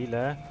 इससे तो हील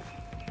है.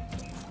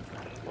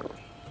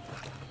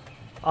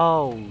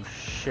 Oh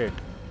shit.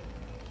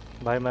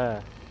 भाई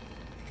मैं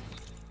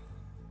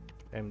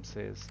M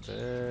says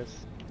this.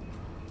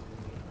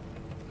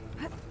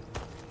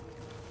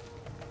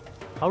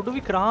 How do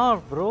we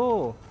craft,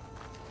 bro?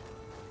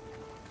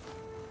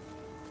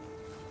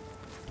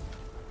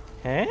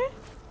 हैं?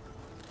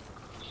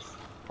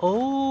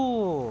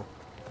 Oh.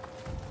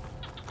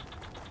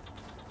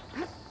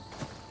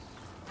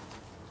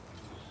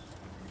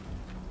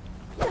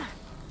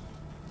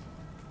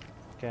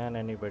 Can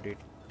anybody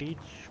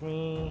teach me?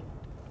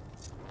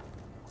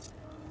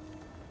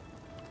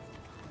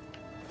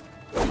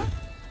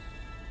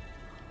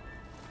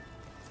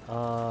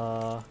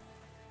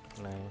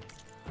 नहीं,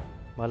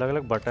 मैं अलग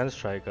अलग बटन्स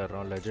ट्राई कर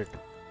रहा हूँ. लेजिट.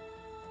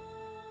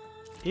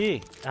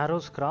 ए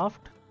एरोज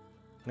क्राफ्ट.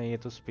 नहीं, ये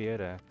तो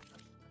स्पीयर है.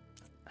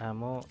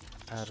 एमो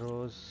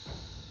एरोज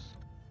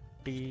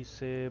टी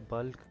से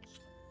बल्क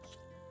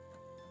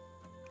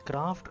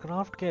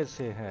क्राफ्ट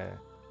कैसे है?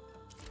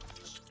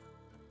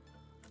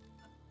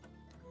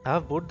 I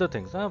have both the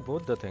things.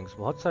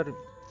 बहुत सारे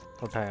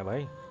उठाए हैं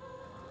भाई.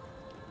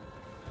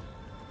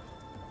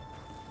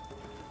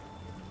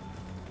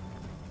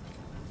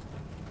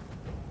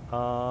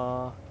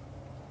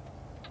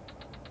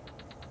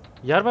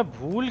 यार मैं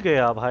भूल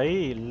गया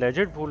भाई.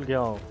 लेजिट भूल गया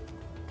हूँ.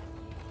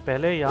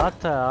 पहले याद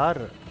था यार.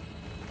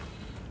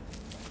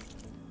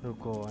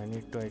 रुको, I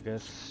need to I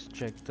guess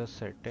check the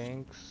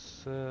settings.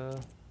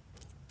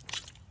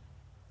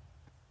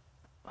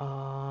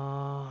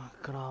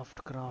 Craft.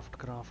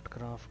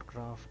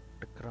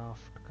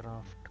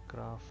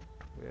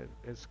 Where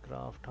is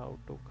craft? How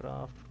to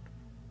craft?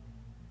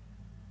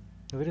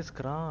 Where is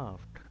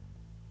craft?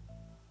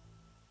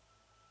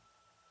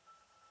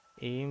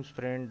 M,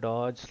 sprint,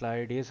 Dodge,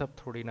 slide, ये सब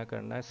थोड़ी ना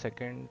करना है.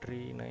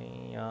 सेकेंडरी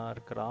नहीं यार.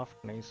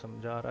 क्राफ्ट नहीं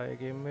समझा रहा है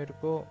गेम मेरे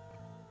को.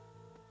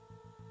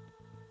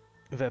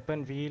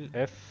 Weapon wheel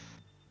F.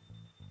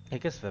 I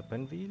guess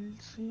weapon wheel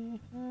से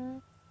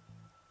है.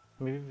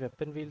 मे बी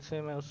वेपन व्हील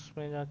से मैं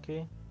उसमें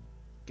जाके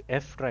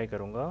F ट्राई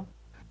करूँगा.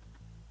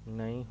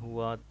 नहीं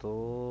हुआ तो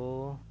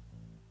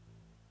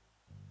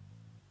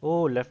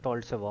ओ लेफ्ट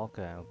ऑल्ट से वॉक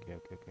है. Okay.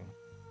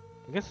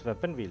 I guess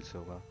weapon wheel से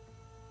होगा.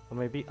 और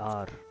मे बी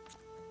R.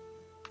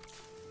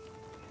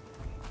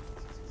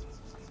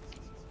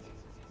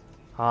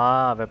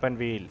 हाँ, वेपन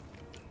व्हील.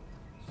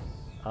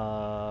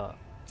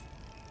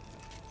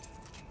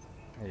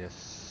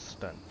 Yes,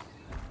 done.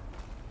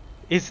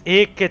 इस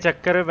एक के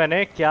चक्कर में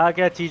मैंने क्या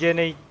क्या चीजें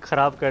नहीं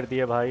खराब कर दी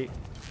है भाई.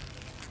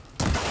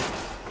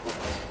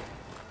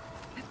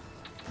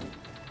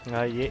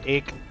 हाँ, ये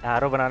एक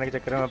एरो बनाने के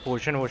चक्कर में मैं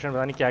पोशन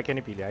पता नहीं क्या क्या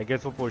नहीं पी लिया. आई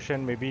गेस वो पोशन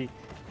में भी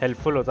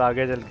हेल्पफुल होता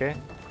आगे चल के.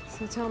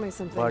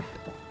 But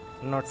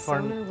not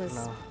for now.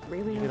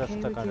 ये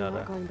रास्ता कहाँ जा रहा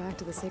है?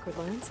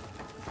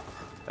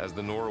 As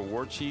the Nora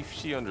war chief,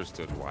 she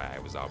understood why I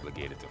was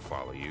obligated to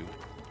follow you.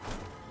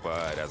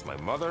 But as my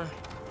mother,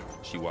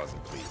 she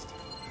wasn't pleased.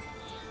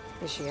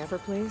 Is she ever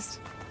pleased?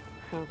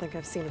 I don't think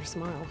I've seen her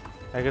smile.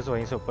 I guess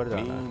वहीं से ऊपर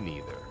जाना है. Me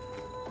neither.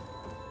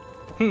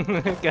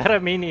 कह रहा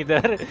me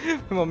neither.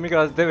 Mummy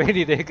का हंसते हुए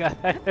नहीं देखा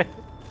है.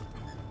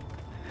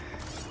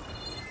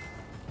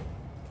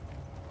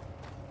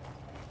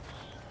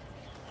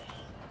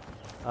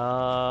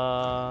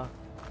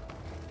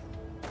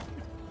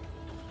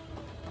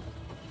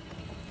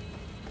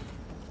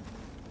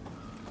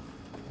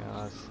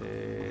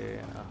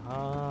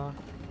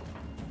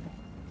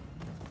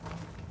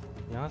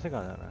 यहाँ से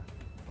कहाँ जाना है?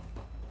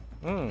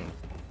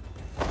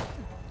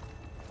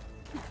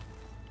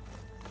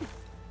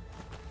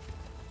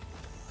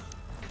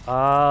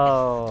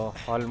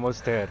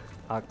 Almost there.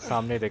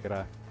 सामने दिख रहा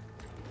है.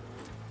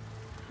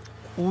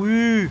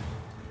 उई,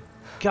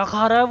 क्या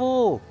खा रहा है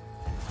वो?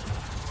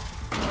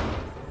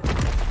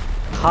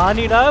 खा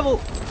नहीं रहा है वो.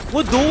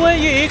 दो है,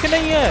 ये एक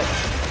नहीं है.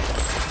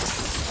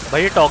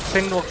 भाई ये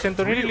टॉक्सिन वॉक्सिन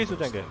तो नहीं रिलीज हो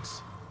जाएंगे?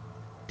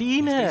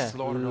 3 If they है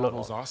slaughtered all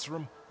those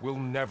Oseram,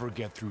 we'll never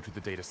get through to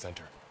the data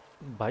center.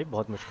 भाई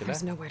बहुत मुश्किल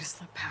There's है। no way to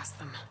slip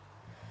past them.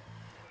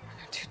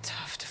 They're too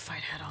tough to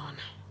fight head on.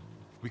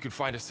 We could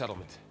find a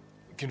settlement.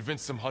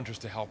 Convince some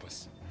hunters to help us.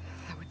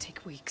 That would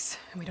take weeks,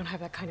 and we don't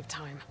have that kind of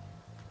time.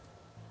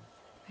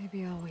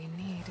 Maybe all we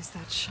need is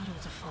that shuttle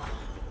to fall.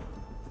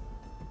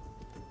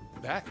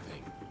 That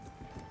thing?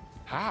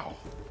 How?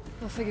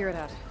 We'll figure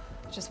it out.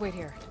 Just wait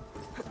here.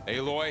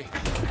 Aloy?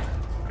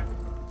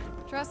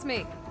 Trust me.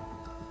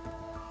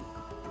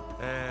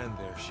 And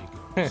there she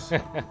goes.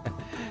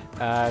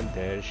 And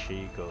there she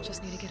goes.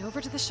 Just need to get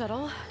over to the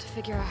shuttle to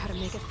figure out how to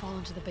make it fall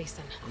into the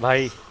basin.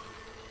 भाई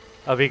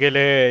अभी के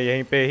लिए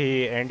यहीं पे ही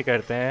and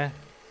करते हैं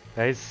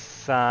guys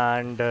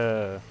and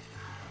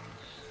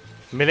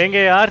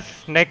मिलेंगे यार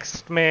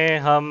नेक्स्ट में।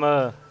 हम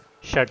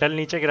शटल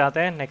नीचे गिराते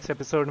हैं नेक्स्ट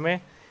एपिसोड में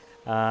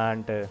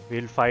एंड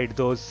वील फाइट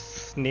दो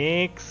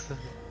स्नेक्स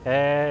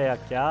है या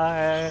क्या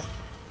है,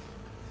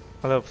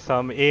 मतलब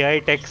सम AI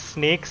टेक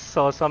स्नेक्स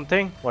और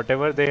समथिंग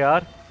व्हाटएवर दे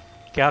आर।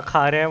 क्या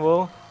खा रहे हैं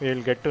वो,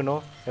 we'll get to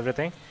know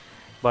everything.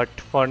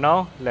 But for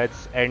now,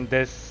 let's end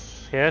this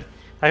here.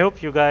 I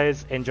hope you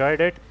guys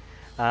enjoyed it.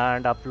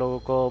 And आप लोगों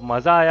को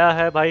मज़ा आया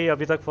है भाई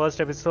अभी तक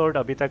फर्स्ट एपिसोड,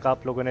 अभी तक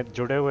आप लोगों ने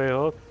जुड़े हुए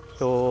हो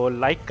तो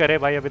लाइक करें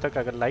भाई अभी तक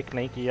अगर लाइक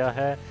नहीं किया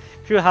है।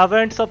 If you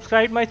haven't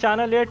subscribed my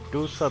channel yet,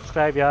 do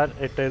subscribe यार,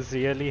 it is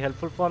really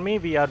helpful for me.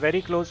 We are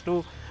very close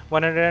to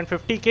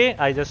 150K.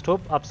 I just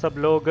hope आप सब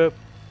लोग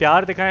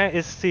प्यार दिखाएं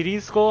इस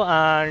सीरीज़ को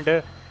एंड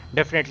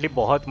डेफिनेटली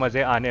बहुत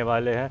मज़े आने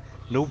वाले हैं।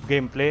 नूब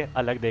गेम प्ले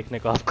अलग देखने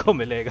को आपको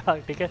मिलेगा,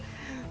 ठीक है।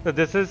 तो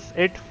this is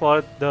it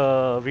for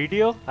the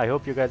video. I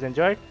hope you guys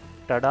enjoyed.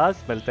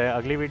 टाडास, मिलते हैं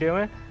अगली वीडियो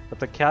में, तब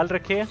तक ख्याल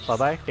रखिए, bye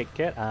bye, take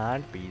care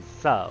and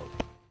peace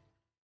out.